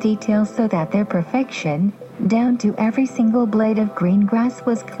intricate details so that their perfection, down to every single blade of green grass,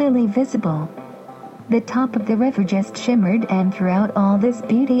 was clearly visible. The top of the river just shimmered, and throughout all this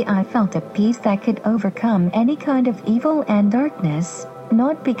beauty I felt a peace that could overcome any kind of evil and darkness,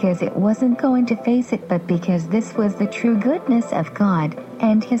 not because it wasn't going to face it, but because this was the true goodness of God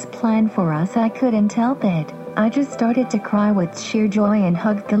and His plan for us. I couldn't help it. I just started to cry with sheer joy and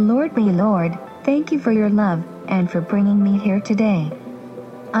hugged the Lord. My Lord, thank you for your love and for bringing me here today.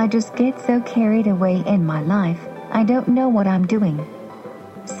 I just get so carried away in my life, I don't know what I'm doing.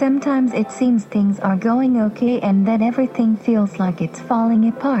 Sometimes it seems things are going okay and then everything feels like it's falling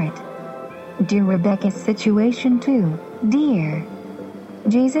apart. Dear Rebecca's situation too, dear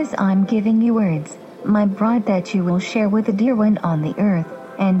Jesus, I'm giving you words, my bride, that you will share with the dear one on the earth,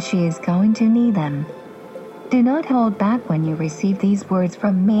 and she is going to need them. Do not hold back when you receive these words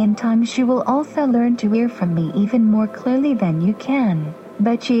from me. In time she will also learn to hear from me even more clearly than you can.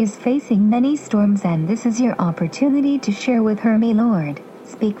 But she is facing many storms, and this is your opportunity to share with her. Me, Lord,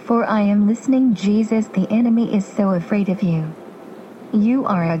 speak, for I am listening. Jesus, the enemy is so afraid of you. You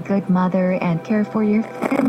are a good mother and care for your family.